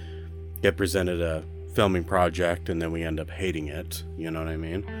then get presented a filming project and then we end up hating it. You know what I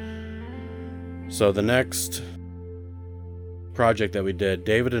mean? So the next project that we did,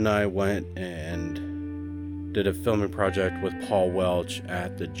 David and I went and did a filming project with Paul Welch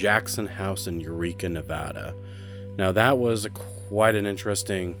at the Jackson House in Eureka, Nevada. Now that was quite an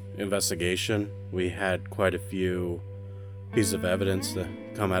interesting investigation. We had quite a few pieces of evidence that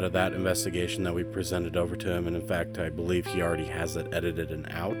come out of that investigation that we presented over to him, and in fact I believe he already has it edited and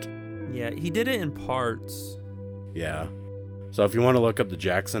out. Yeah, he did it in parts. Yeah. So if you want to look up the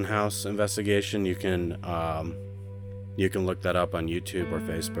Jackson House investigation, you can look that up on YouTube or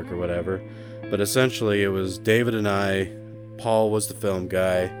Facebook or whatever. But essentially, it was David and I. Paul was the film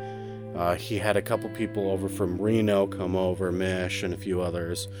guy. He had a couple people over from Reno come over, Mish and a few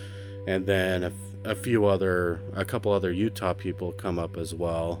others, and then a couple other Utah people come up as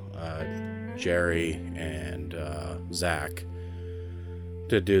well, Jerry and Zach,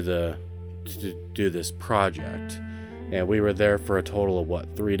 to do this project. And we were there for a total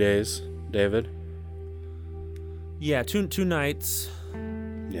of 3 days, David? Yeah, two nights.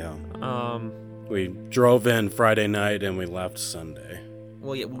 Yeah. We drove in Friday night and we left Sunday.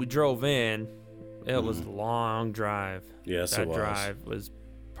 Well, yeah, we drove in. It was a long drive. Yes, that it was. That drive was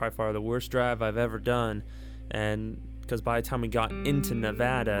by far the worst drive I've ever done. And because by the time we got into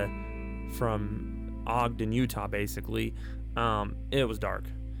Nevada from Ogden, Utah, basically, it was dark.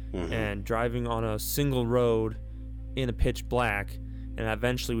 Mm-hmm. And driving on a single road in a pitch black, and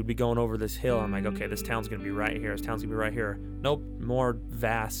eventually we'd be going over this hill. I'm like, okay, this town's gonna be right here. This town's gonna be right here. Nope, more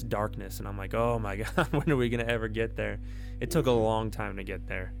vast darkness. And I'm like, oh my God, when are we gonna ever get there? It took a long time to get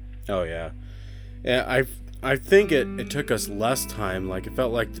there. Oh yeah. Yeah, I think it took us less time. Like, it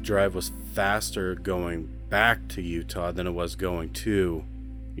felt like the drive was faster going back to Utah than it was going to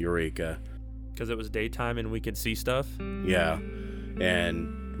Eureka. Because it was daytime and we could see stuff? Yeah.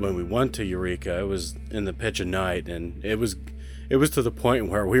 And when we went to Eureka, it was in the pitch of night, and it was to the point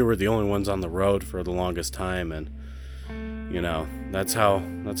where we were the only ones on the road for the longest time. And that's how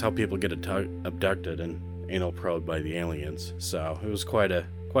people get abducted and anal probed by the aliens. So it was quite a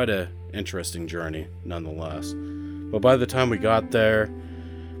interesting journey nonetheless. But by the time we got there,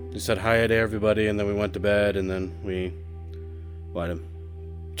 we said hi to everybody, and then we went to bed, and then we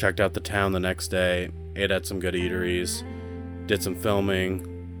checked out the town the next day, ate at some good eateries, did some filming.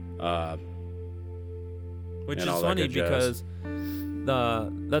 Which is funny because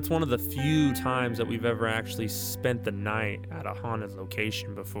that's one of the few times that we've ever actually spent the night at a haunted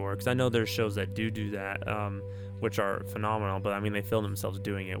location before. Because I know there's shows that do that, which are phenomenal. But I mean, they film themselves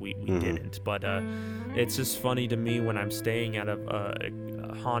doing it. We didn't. But it's just funny to me when I'm staying at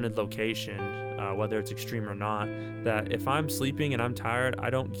a haunted location, whether it's extreme or not, that if I'm sleeping and I'm tired, I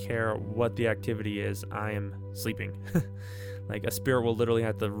don't care what the activity is. I am sleeping. Like, a spirit will literally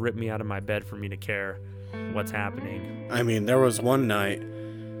have to rip me out of my bed for me to care what's happening. I mean, there was one night,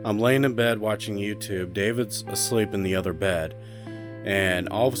 I'm laying in bed watching YouTube, David's asleep in the other bed, and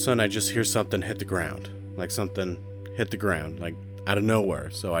all of a sudden I just hear something hit the ground. Like, something hit the ground, like, out of nowhere.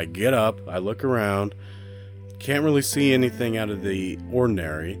 So I get up, I look around, can't really see anything out of the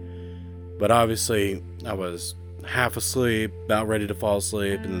ordinary, but obviously I was half asleep, about ready to fall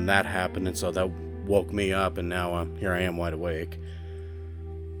asleep, and then that happened, and so that woke me up, and now here I am wide awake.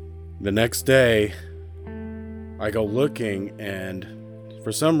 The next day, I go looking, and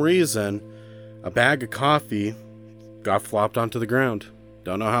for some reason, a bag of coffee got flopped onto the ground.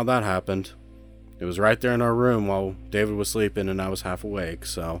 Don't know how that happened. It was right there in our room while David was sleeping and I was half awake.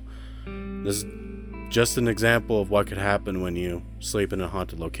 So this is just an example of what could happen when you sleep in a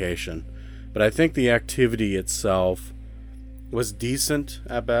haunted location. But I think the activity itself was decent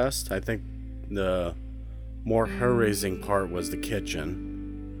at best. I think the more hair-raising part was the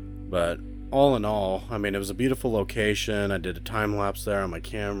kitchen. But all in all, I mean, it was a beautiful location. I did a time-lapse there on my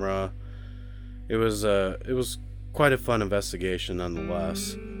camera. It was quite a fun investigation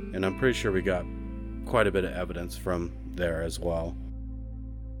nonetheless. And I'm pretty sure we got quite a bit of evidence from there as well.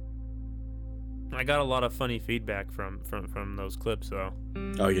 I got a lot of funny feedback from those clips, though.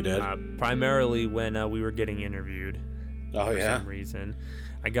 Oh, you did? Primarily when we were getting interviewed. Oh, yeah? For some reason.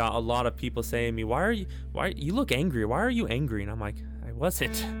 I got a lot of people saying to me, why you look angry? Why are you angry? And I'm like, I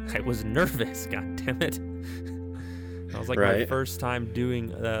wasn't. I was nervous. God damn it. That was like my first time doing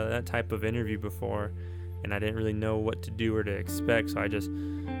that type of interview before, and I didn't really know what to do or to expect, so I was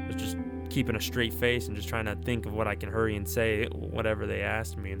just keeping a straight face and just trying to think of what I can hurry and say, whatever they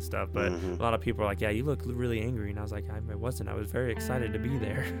asked me and stuff. But a lot of people are like, yeah, you look really angry. And I was like, I wasn't. I was very excited to be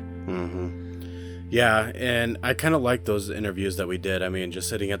there. Yeah, and I kind of like those interviews that we did. I mean, just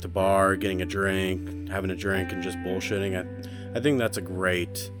sitting at the bar, getting a drink, having a drink, and just bullshitting. I think that's a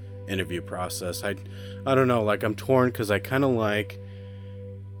great interview process. I don't know, like, I'm torn because I kind of like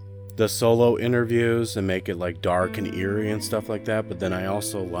the solo interviews and make it like dark and eerie and stuff like that, but then I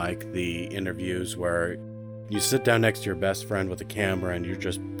also like the interviews where you sit down next to your best friend with a camera and you're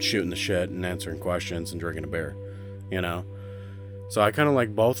just shooting the shit and answering questions and drinking a beer, you know? So I kind of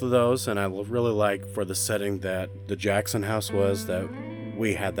like both of those, and I really like for the setting that the Jackson house was, that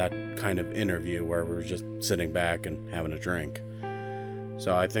we had that kind of interview where we were just sitting back and having a drink.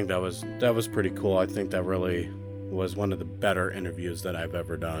 So I think that was pretty cool. I think that really was one of the better interviews that I've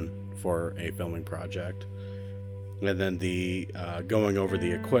ever done for a filming project. And then the going over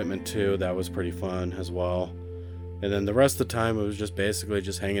the equipment too, that was pretty fun as well. And then the rest of the time it was just basically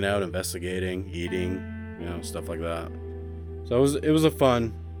just hanging out, investigating, eating, you know, stuff like that. So it was a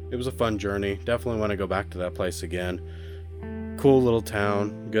fun journey. Definitely want to go back to that place again. Cool little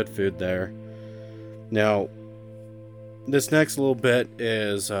town, good food there. Now, this next little bit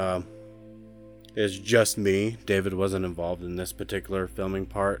is just me. David wasn't involved in this particular filming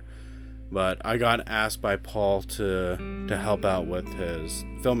part, but I got asked by Paul to help out with his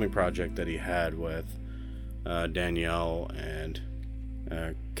filming project that he had with Danielle and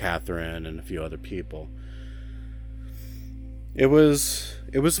Catherine and a few other people. It was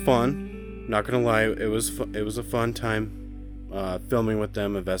fun. Not gonna lie, it was a fun time filming with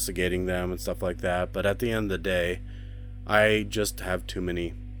them, investigating them, and stuff like that. But at the end of the day, I just have too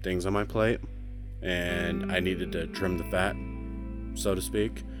many things on my plate, and I needed to trim the fat, so to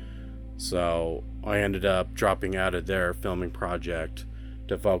speak. So I ended up dropping out of their filming project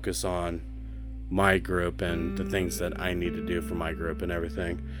to focus on my group and the things that I need to do for my group and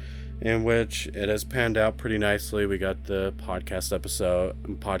everything, in which it has panned out pretty nicely. We got the podcast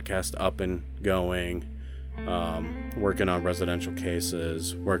up and going, working on residential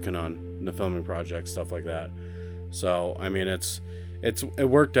cases, working on the filming project, stuff like that. So I mean, it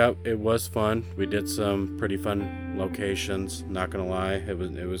worked out. It was fun. We did some pretty fun locations, not gonna lie. It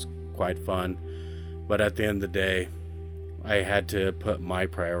was quite fun, but at the end of the day, I had to put my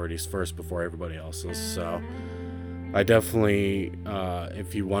priorities first before everybody else's. So I definitely,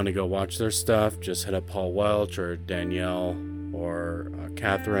 if you want to go watch their stuff, just hit up Paul Welch or Danielle or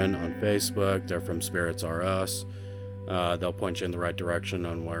Catherine on Facebook. They're from Spirits R Us. They'll point you in the right direction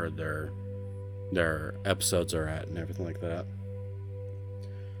on where their episodes are at and everything like that.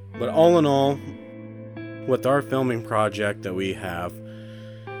 But all in all, with our filming project that we have,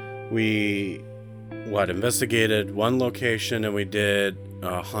 we investigated one location, and we did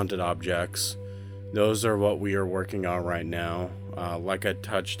haunted objects. Those are what we are working on right now. Like I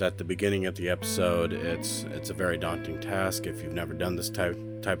touched at the beginning of the episode, it's a very daunting task if you've never done this type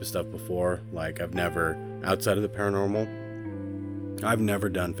of stuff before. Like, outside of the paranormal, I've never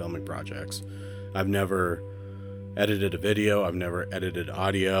done filming projects. I've never edited a video, I've never edited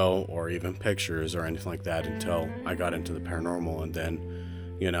audio or even pictures or anything like that until I got into the paranormal. And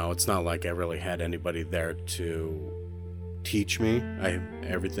then, you know, it's not like I really had anybody there to teach me.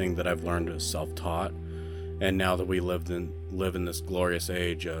 Everything that I've learned is self-taught. And now that we live in this glorious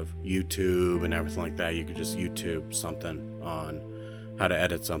age of YouTube and everything like that, you could just YouTube something on how to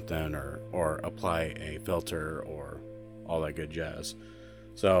edit something or apply a filter or all that good jazz.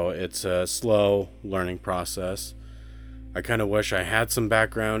 So it's a slow learning process. I kind of wish I had some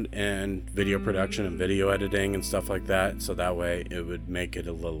background in video production and video editing and stuff like that, so that way it would make it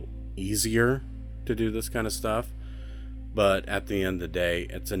a little easier to do this kind of stuff. But at the end of the day,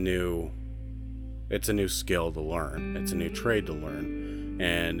 it's a new skill to learn. It's a new trade to learn.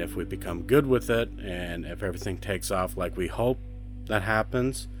 And if we become good with it, and if everything takes off like we hope that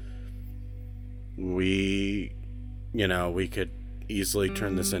happens, we could easily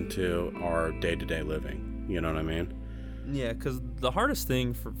turn this into our day-to-day living. You know what I mean? Yeah, because the hardest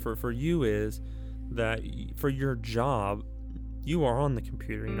thing for you is that for your job, you are on the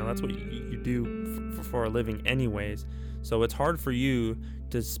computer. You know, that's what you do for a living anyways. So it's hard for you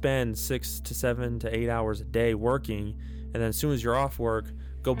to spend 6 to 7 to 8 hours a day working, and then as soon as you're off work,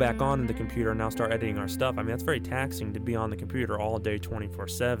 go back on the computer and now start editing our stuff. I mean, that's very taxing to be on the computer all day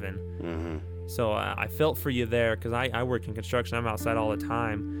 24/7. Mm-hmm. So I felt for you there, because I work in construction. I'm outside all the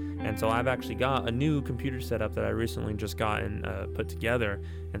time, and so I've actually got a new computer setup that I recently just gotten put together,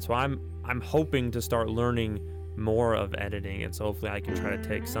 and so I'm hoping to start learning more of editing, and so hopefully I can try to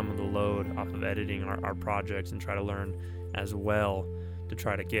take some of the load off of editing our projects and try to learn as well to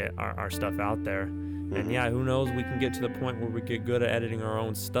try to get our stuff out there. And yeah, who knows, we can get to the point where we get good at editing our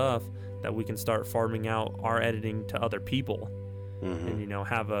own stuff that we can start farming out our editing to other people. And, you know,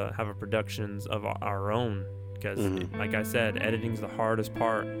 have a productions of our own, because like I said, editing's the hardest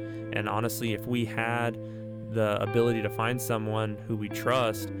part. And honestly, if we had the ability to find someone who we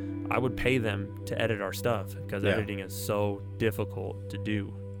trust, I would pay them to edit our stuff, because editing is so difficult to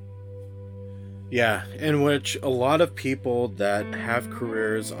do. Yeah, in which a lot of people that have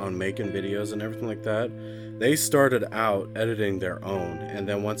careers on making videos and everything like that, they started out editing their own, and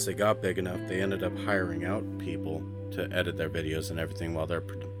then once they got big enough, they ended up hiring out people to edit their videos and everything while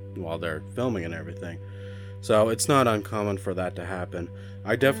they're filming and everything. So it's not uncommon for that to happen.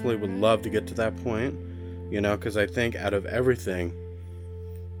 I definitely would love to get to that point, because I think out of everything,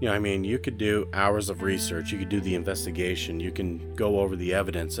 you could do hours of research, you could do the investigation, you can go over the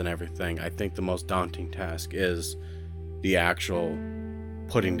evidence and everything. I think the most daunting task is the actual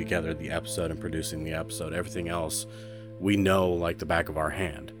putting together the episode and producing the episode. Everything else, we know like the back of our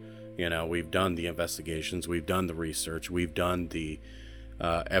hand. We've done the investigations, we've done the research, we've done the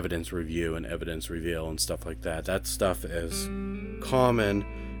evidence review and evidence reveal and stuff like that. That stuff is common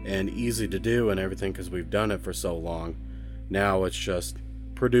and easy to do and everything because we've done it for so long. Now it's just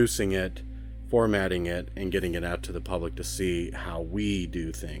producing it, formatting it, and getting it out to the public to see how we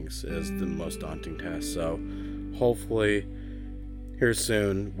do things is the most daunting task. So hopefully here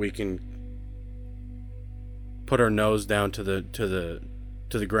soon we can put our nose down to the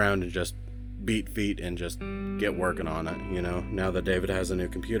ground and just beat feet and just get working on it. Now that David has a new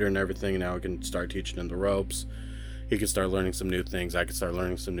computer and everything, now we can start teaching him the ropes. He can start learning some new things, I can start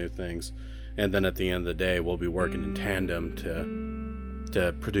learning some new things, and then at the end of the day we'll be working in tandem to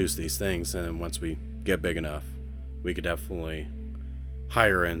produce these things. And then once we get big enough, we could definitely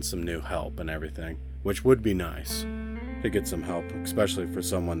hire in some new help and everything, which would be nice to get some help, especially for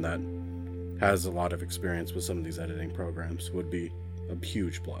someone that has a lot of experience with some of these editing programs. Would be a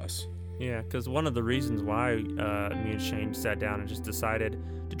huge plus. Yeah, because one of the reasons why me and Shane sat down and just decided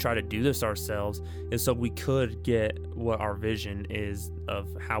to try to do this ourselves is so we could get what our vision is of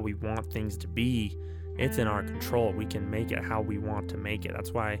how we want things to be. It's in our control. We can make it how we want to make it.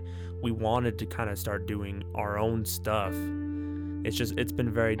 That's why we wanted to kind of start doing our own stuff. It's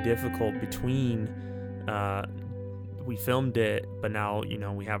been very difficult between we filmed it, but now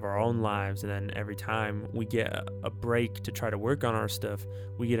we have our own lives, and then every time we get a break to try to work on our stuff,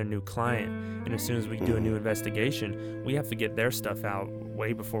 we get a new client, and as soon as we do a new investigation, we have to get their stuff out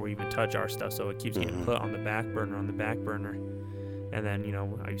way before we even touch our stuff, so it keeps getting put on the back burner. And then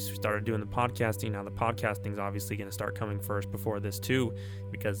I started doing the podcasting. Now the podcasting's obviously going to start coming first before this too,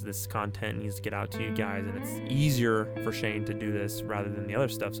 because this content needs to get out to you guys, and it's easier for Shane to do this rather than the other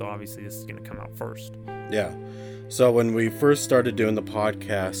stuff, so obviously this is going to come out first. Yeah. So when we first started doing the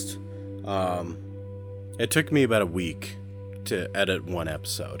podcast, it took me about a week to edit one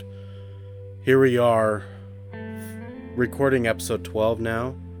episode. Here we are recording episode 12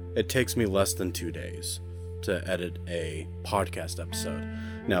 now. It takes me less than 2 days to edit a podcast episode.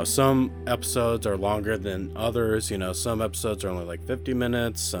 Now, some episodes are longer than others. Some episodes are only like 50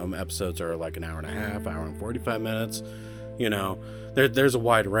 minutes. Some episodes are like an hour and a half, hour and 45 minutes. There's a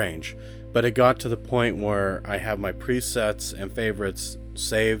wide range. But it got to the point where I have my presets and favorites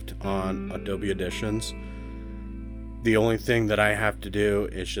saved on Adobe Auditions. The only thing that I have to do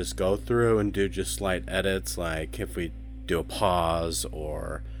is just go through and do just slight edits, like if we do a pause,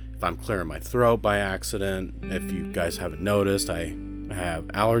 or if I'm clearing my throat by accident. If you guys haven't noticed, I have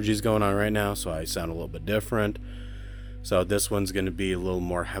allergies going on right now, so I sound a little bit different. So this one's going to be a little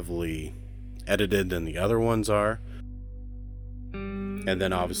more heavily edited than the other ones are. And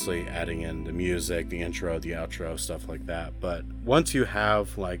then obviously adding in the music, the intro, the outro, stuff like that. But once you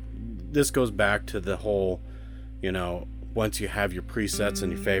have, this goes back to the whole, once you have your presets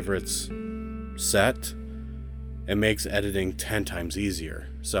and your favorites set, it makes editing 10 times easier.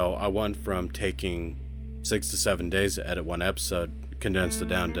 So I went from taking 6 to 7 days to edit one episode, condensed it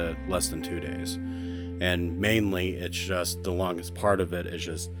down to less than 2 days. And mainly it's just, the longest part of it is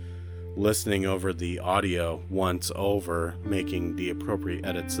just listening over the audio once over, making the appropriate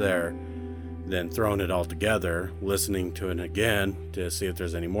edits there, then throwing it all together, listening to it again to see if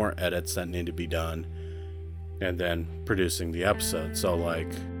there's any more edits that need to be done, and then producing the episode. So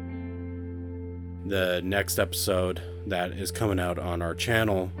the next episode that is coming out on our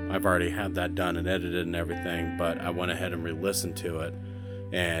channel, I've already had that done and edited and everything, but I went ahead and re-listened to it,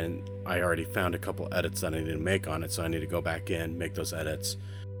 and I already found a couple edits that I need to make on it, so I need to go back in, make those edits,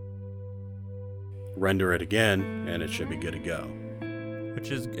 render it again, and it should be good to go.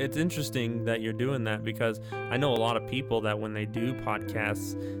 It's interesting that you're doing that, because I know a lot of people that when they do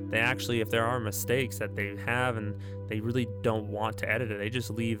podcasts, they actually, if there are mistakes that they have and they really don't want to edit it, they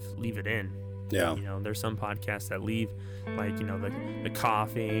just leave it in. Yeah. There's some podcasts that leave, the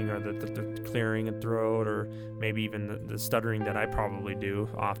coughing or the clearing a throat, or maybe even the stuttering that I probably do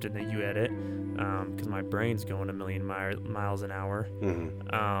often that you edit, because my brain's going a million miles an hour.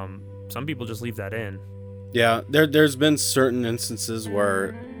 Mm-hmm. Some people just leave that in. Yeah, there's been certain instances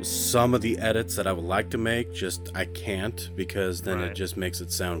where some of the edits that I would like to make, just I can't, because then it just makes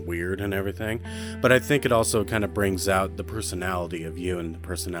it sound weird and everything. But I think it also kind of brings out the personality of you and the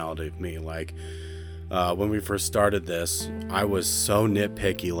personality of me. Like, when we first started this, I was so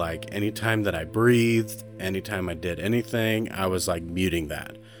nitpicky. Like, anytime that I breathed, anytime I did anything, I was like muting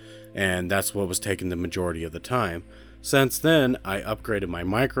that. And that's what was taking the majority of the time. Since then, I upgraded my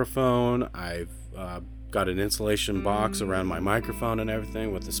microphone. I've got an insulation box around my microphone and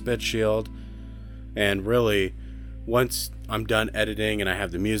everything with the spit shield. And really, once I'm done editing and I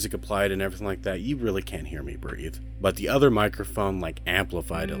have the music applied and everything like that, you really can't hear me breathe. But the other microphone like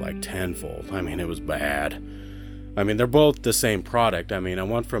amplified it like tenfold. I mean, it was bad. I mean, they're both the same product. I mean, I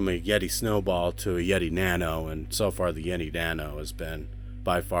went from a Yeti Snowball to a Yeti Nano, and so far the Yeti Nano has been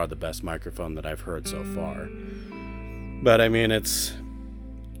by far the best microphone that I've heard so far. But I mean,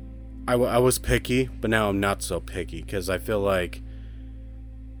 I was picky, but now I'm not so picky, because I feel like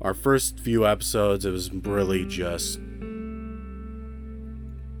our first few episodes, it was really just,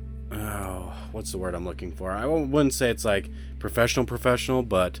 what's the word I'm looking for? I wouldn't say it's like professional,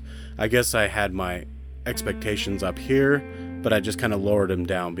 but I guess I had my expectations up here, but I just kind of lowered them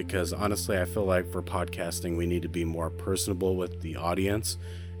down, because honestly, I feel like for podcasting, we need to be more personable with the audience.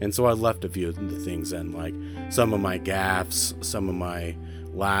 And so I left a few of the things in, like some of my gaffes, some of my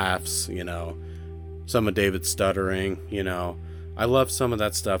laughs, some of David's stuttering, I love some of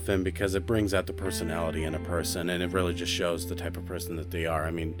that stuff in, because it brings out the personality in a person, and it really just shows the type of person that they are.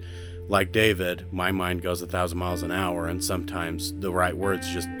 I mean, like David, my mind goes 1,000 miles an hour, and sometimes the right words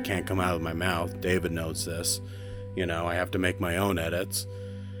just can't come out of my mouth. David knows this. I have to make my own edits,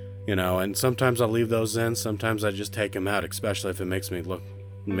 and sometimes I'll leave those in, sometimes I just take them out, especially if it makes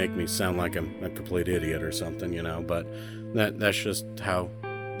me sound like I'm a complete idiot or something, but that's just how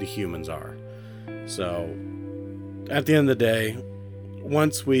the humans are. So at the end of the day,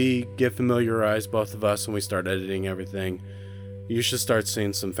 once we get familiarized, both of us, and we start editing everything, you should start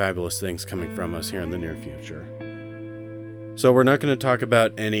seeing some fabulous things coming from us here in the near future. So we're not going to talk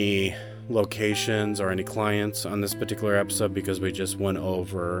about any locations or any clients on this particular episode, because we just went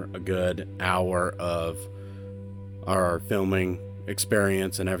over a good hour of our filming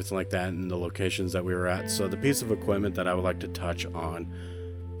experience and everything like that, and the locations that we were at. So the piece of equipment that I would like to touch on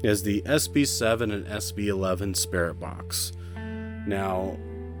is the SB7 and SB11 Spirit Box. Now,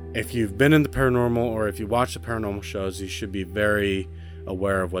 if you've been in the paranormal, or if you watch the paranormal shows, you should be very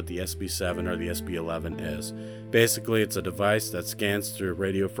aware of what the SB7 or the SB11 is. Basically, it's a device that scans through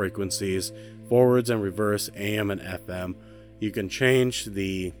radio frequencies, forwards and reverse, AM and FM. You can change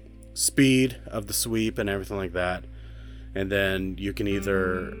the speed of the sweep and everything like that. And then you can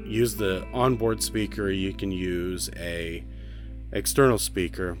either use the onboard speaker, or you can use a external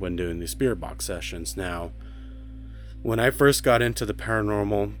speaker when doing the Spirit Box sessions. Now, when I first got into the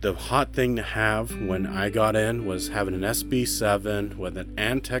paranormal, the hot thing to have when I got in was having an SB7 with an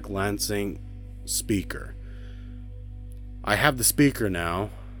Antec Lansing speaker. I have the speaker now.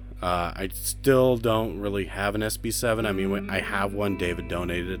 I still don't really have an SB7. I mean, I have one. David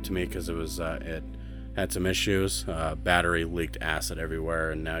donated it to me because it had some issues. Battery leaked acid everywhere,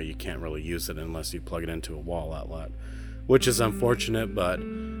 and now you can't really use it unless you plug it into a wall outlet, which is unfortunate, but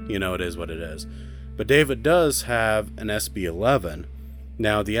it is what it is. But David does have an SB11.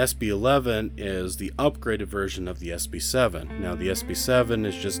 Now, the SB11 is the upgraded version of the SB7. Now, the SB7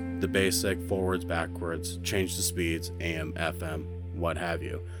 is just the basic forwards, backwards, change the speeds, AM, FM, what have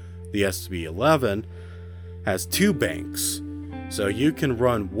you. The SB11 has 2 banks, so you can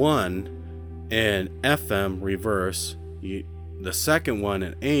run one in FM reverse, the second one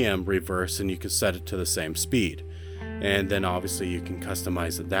in AM reverse, and you can set it to the same speed. And then obviously you can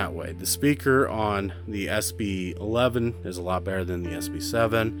customize it that way. The speaker on the SB11 is a lot better than the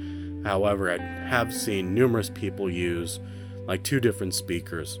SB7. However, I have seen numerous people use like 2 different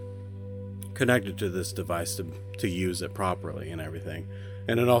speakers connected to this device to use it properly and everything.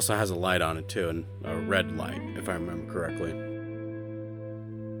 And it also has a light on it too, and a red light, if I remember correctly.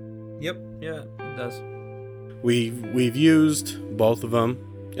 Yep, yeah, it does. We've used both of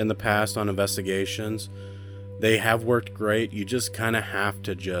them in the past on investigations. They have worked great. You just kind of have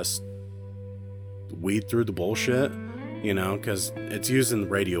to just weed through the bullshit, because it's using the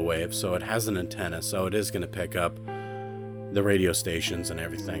radio wave, so it has an antenna, so it is going to pick up the radio stations and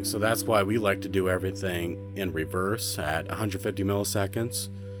everything. So that's why we like to do everything in reverse at 150 milliseconds.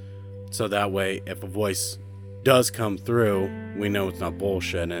 So that way, if a voice does come through, we know it's not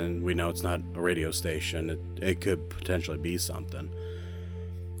bullshit, and we know it's not a radio station. It could potentially be something.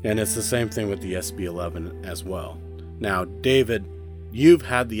 And it's the same thing with the SB11 as well. Now, David you've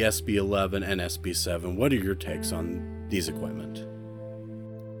had the SB11 and SB7. What are your takes on these equipment?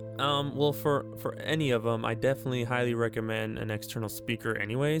 Well, for any of them, I definitely highly recommend an external speaker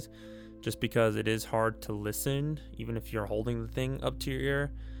anyways, just because it is hard to listen, even if you're holding the thing up to your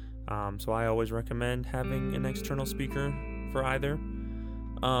ear. So I always recommend having an external speaker for either.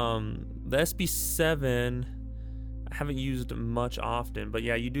 The SB7, I haven't used much often, but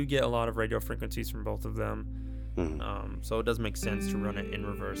yeah, you do get a lot of radio frequencies from both of them. So it does make sense to run it in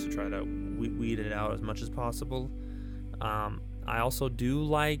reverse to try to weed it out as much as possible. I also do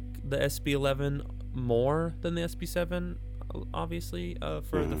like the SB11 more than the SB7, obviously,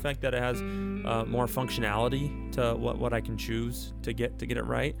 for the fact that it has more functionality to what I can choose to get it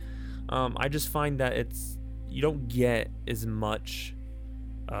right. I just find that you don't get as much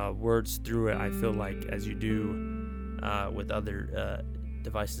words through it, I feel like, as you do with other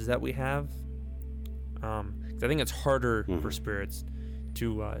devices that we have. 'Cause I think it's harder for spirits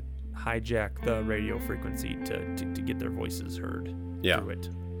to hijack the radio frequency to get their voices heard through it.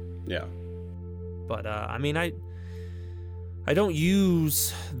 Yeah. But I mean, I don't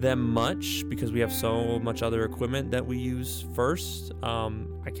use them much because we have so much other equipment that we use first.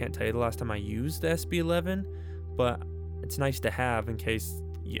 I can't tell you the last time I used the SB11, but it's nice to have in case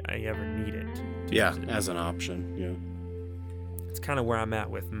I ever need it. Yeah, as an option. Yeah. It's kind of where I'm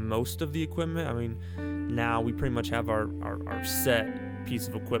at with most of the equipment. I mean, now we pretty much have our set piece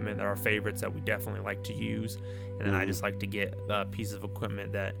of equipment that are our favorites that we definitely like to use, and then I just like to get a piece of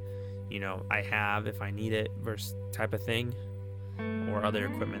equipment that, you know, I have if I need it versus type of thing, or other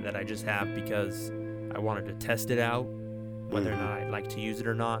equipment that I just have because I wanted to test it out, whether or not I'd like to use it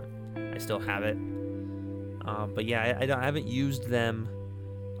or not. I still have it. But yeah, I haven't used them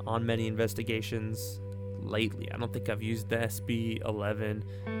on many investigations lately. I don't think I've used the SB11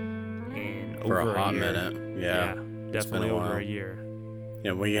 in over For a hot year. minute. Yeah. Definitely over a year.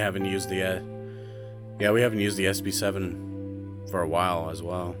 Yeah, we haven't used the SB7 for a while as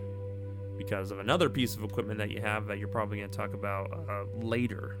well. Because of another piece of equipment that you have that you're probably going to talk about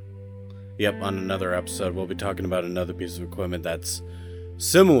later. Yep, on another episode, we'll be talking about another piece of equipment that's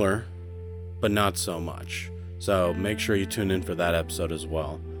similar, but not so much. So make sure you tune in for that episode as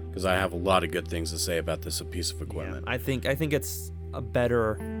well, because I have a lot of good things to say about this piece of equipment. Yeah, I think it's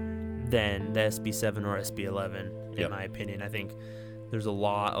better than the SB7 or SB11 in my opinion. I think there's a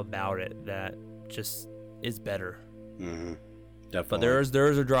lot about it that just is better. Definitely. But there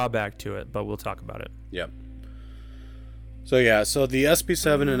is a drawback to it, but we'll talk about it. Yep. So the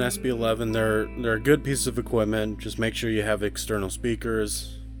SB7 and SB11, they're a good piece of equipment. Just make sure you have external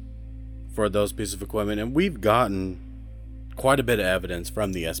speakers for those pieces of equipment. And we've gotten quite a bit of evidence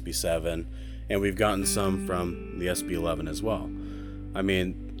from the SB7, and we've gotten some from the SB11 as well. I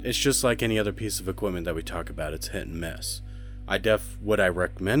mean, it's just like any other piece of equipment that we talk about. It's hit and miss. Would I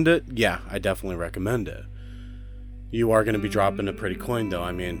recommend it? Yeah, I definitely recommend it. You are going to be dropping a pretty coin, though.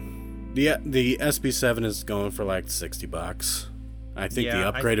 I mean, the SB7 is going for like $60. I think the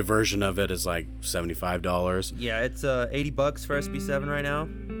upgraded version of it is like $75. Yeah, it's $80 for SB7 right now.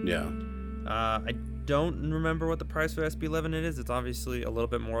 Yeah. I don't remember what the price for SB11 it is. It's obviously a little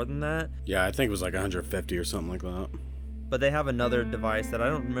bit more than that. Yeah, I think it was like $150 or something like that. But they have another device that I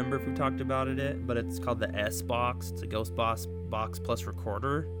don't remember if we talked about it, but it's called the S Box. It's a Ghost Box plus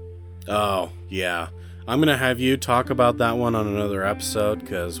recorder. Oh, yeah. I'm going to have you talk about that one on another episode,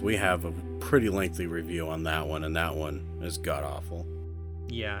 because we have a pretty lengthy review on that one, and that one is god-awful.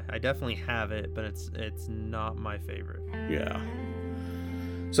 Yeah, I definitely have it, but it's not my favorite. Yeah.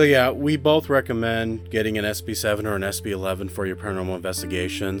 So yeah, we both recommend getting an SB7 or an SB11 for your paranormal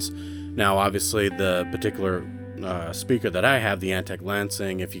investigations. Now, obviously, the particular speaker that I have, the Antec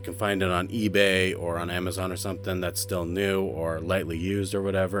Lansing, if you can find it on eBay or on Amazon or something that's still new or lightly used or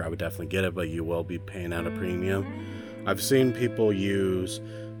whatever, I would definitely get it, but you will be paying out a premium. I've seen people use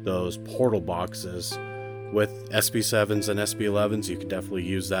those portal boxes with SB7s and SB11s. You can definitely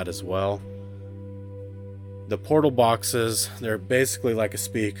use that as well. The portal boxes, they're basically like a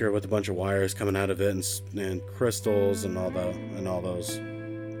speaker with a bunch of wires coming out of it and crystals and all those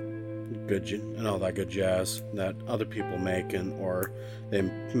good jazz that other people make or they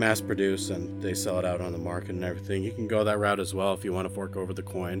mass produce and they sell it out on the market and everything. You can go that route as well if you want to fork over the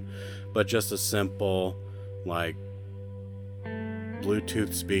coin, but just a simple like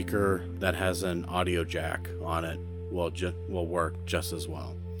Bluetooth speaker that has an audio jack on it will work just as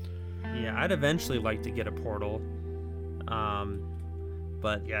well. Yeah, I'd eventually like to get a portal,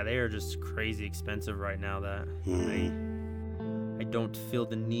 but yeah, they are just crazy expensive right now that I don't feel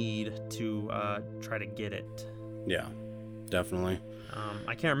the need to try to get it. Yeah, definitely.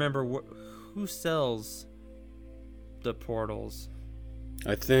 I can't remember who sells the portals.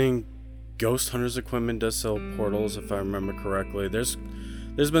 I think Ghost Hunters Equipment does sell portals, if I remember correctly. There's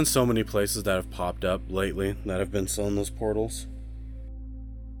been so many places that have popped up lately that have been selling those portals.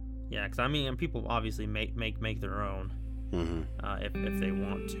 Yeah, because I mean, people obviously make their own if they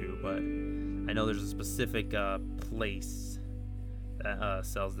want to, but I know there's a specific place that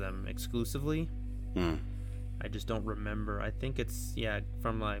sells them exclusively. I just don't remember. I think it's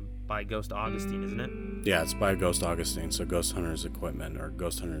from by Ghost Augustine, isn't it? Yeah, it's by Ghost Augustine. So Ghost Hunters Equipment or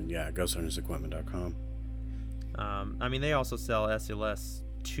GhostHuntersEquipment.com. I mean, they also sell SLS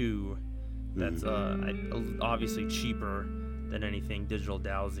 2. That's obviously cheaper than anything Digital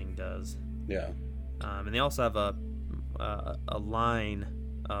Dowsing does. Yeah. And they also have a line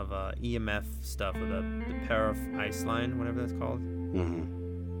of EMF stuff with the Para Ice line, whatever that's called.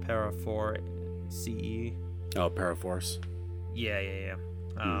 Para 4 CE. Oh, Paraforce. Yeah.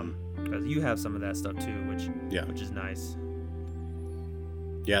 Because you have some of that stuff too, which is nice.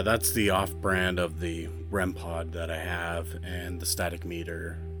 Yeah, that's the off-brand of the REM pod that I have and the static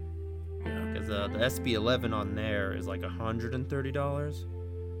meter. Yeah. Because the SB11 on there is like $130.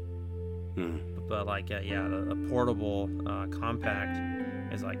 But a portable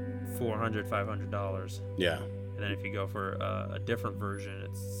compact is like $400, $500. Yeah. And then if you go for a different version,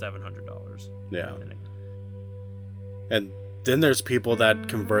 it's $700. Yeah. And then there's people that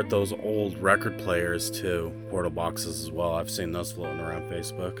convert those old record players to portal boxes as well. I've seen those floating around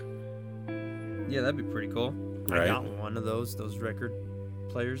Facebook. Yeah, that'd be pretty cool. Right. I got one of those record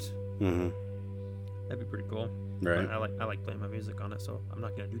players. That'd be pretty cool. Right. I like playing my music on it, so I'm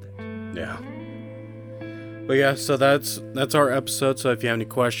not gonna do that. Yeah. But yeah, so that's our episode. So if you have any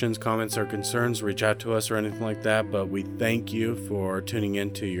questions, comments, or concerns, reach out to us or anything like that. But we thank you for tuning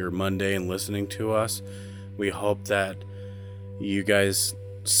into your Monday and listening to us. We hope that you guys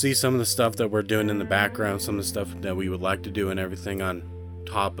see some of the stuff that we're doing in the background, some of the stuff that we would like to do and everything on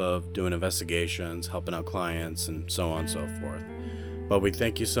top of doing investigations, helping out clients, and so on and so forth. But we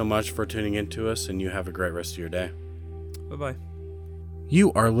thank you so much for tuning in to us, and you have a great rest of your day. Bye-bye.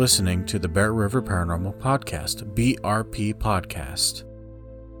 You are listening to the Bear River Paranormal Podcast, BRP Podcast.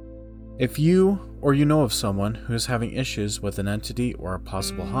 If you or you know of someone who is having issues with an entity or a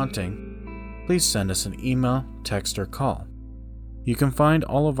possible haunting, please send us an email, text, or call. You can find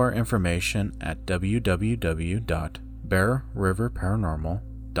all of our information at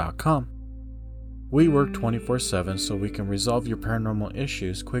www.bearriverparanormal.com. We work 24/7 so we can resolve your paranormal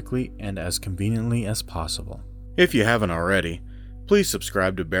issues quickly and as conveniently as possible. If you haven't already, please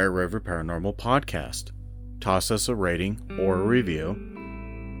subscribe to Bear River Paranormal Podcast. Toss us a rating or a review.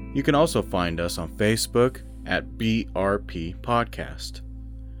 You can also find us on Facebook at BRP Podcast.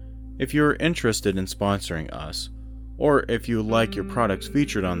 If you're interested in sponsoring us, or if you like your products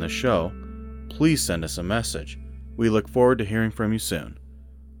featured on the show, please send us a message. We look forward to hearing from you soon.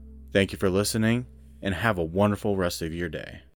 Thank you for listening, and have a wonderful rest of your day.